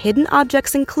uncovers hidden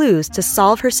objects and clues to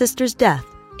solve her sister's death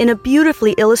in a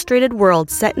beautifully illustrated world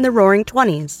set in the Roaring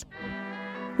 '20s.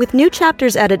 With new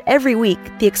chapters added every week,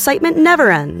 the excitement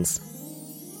never ends.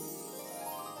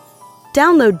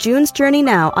 Download June's Journey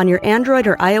now on your Android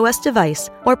or iOS device,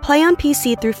 or play on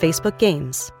PC through Facebook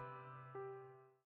Games.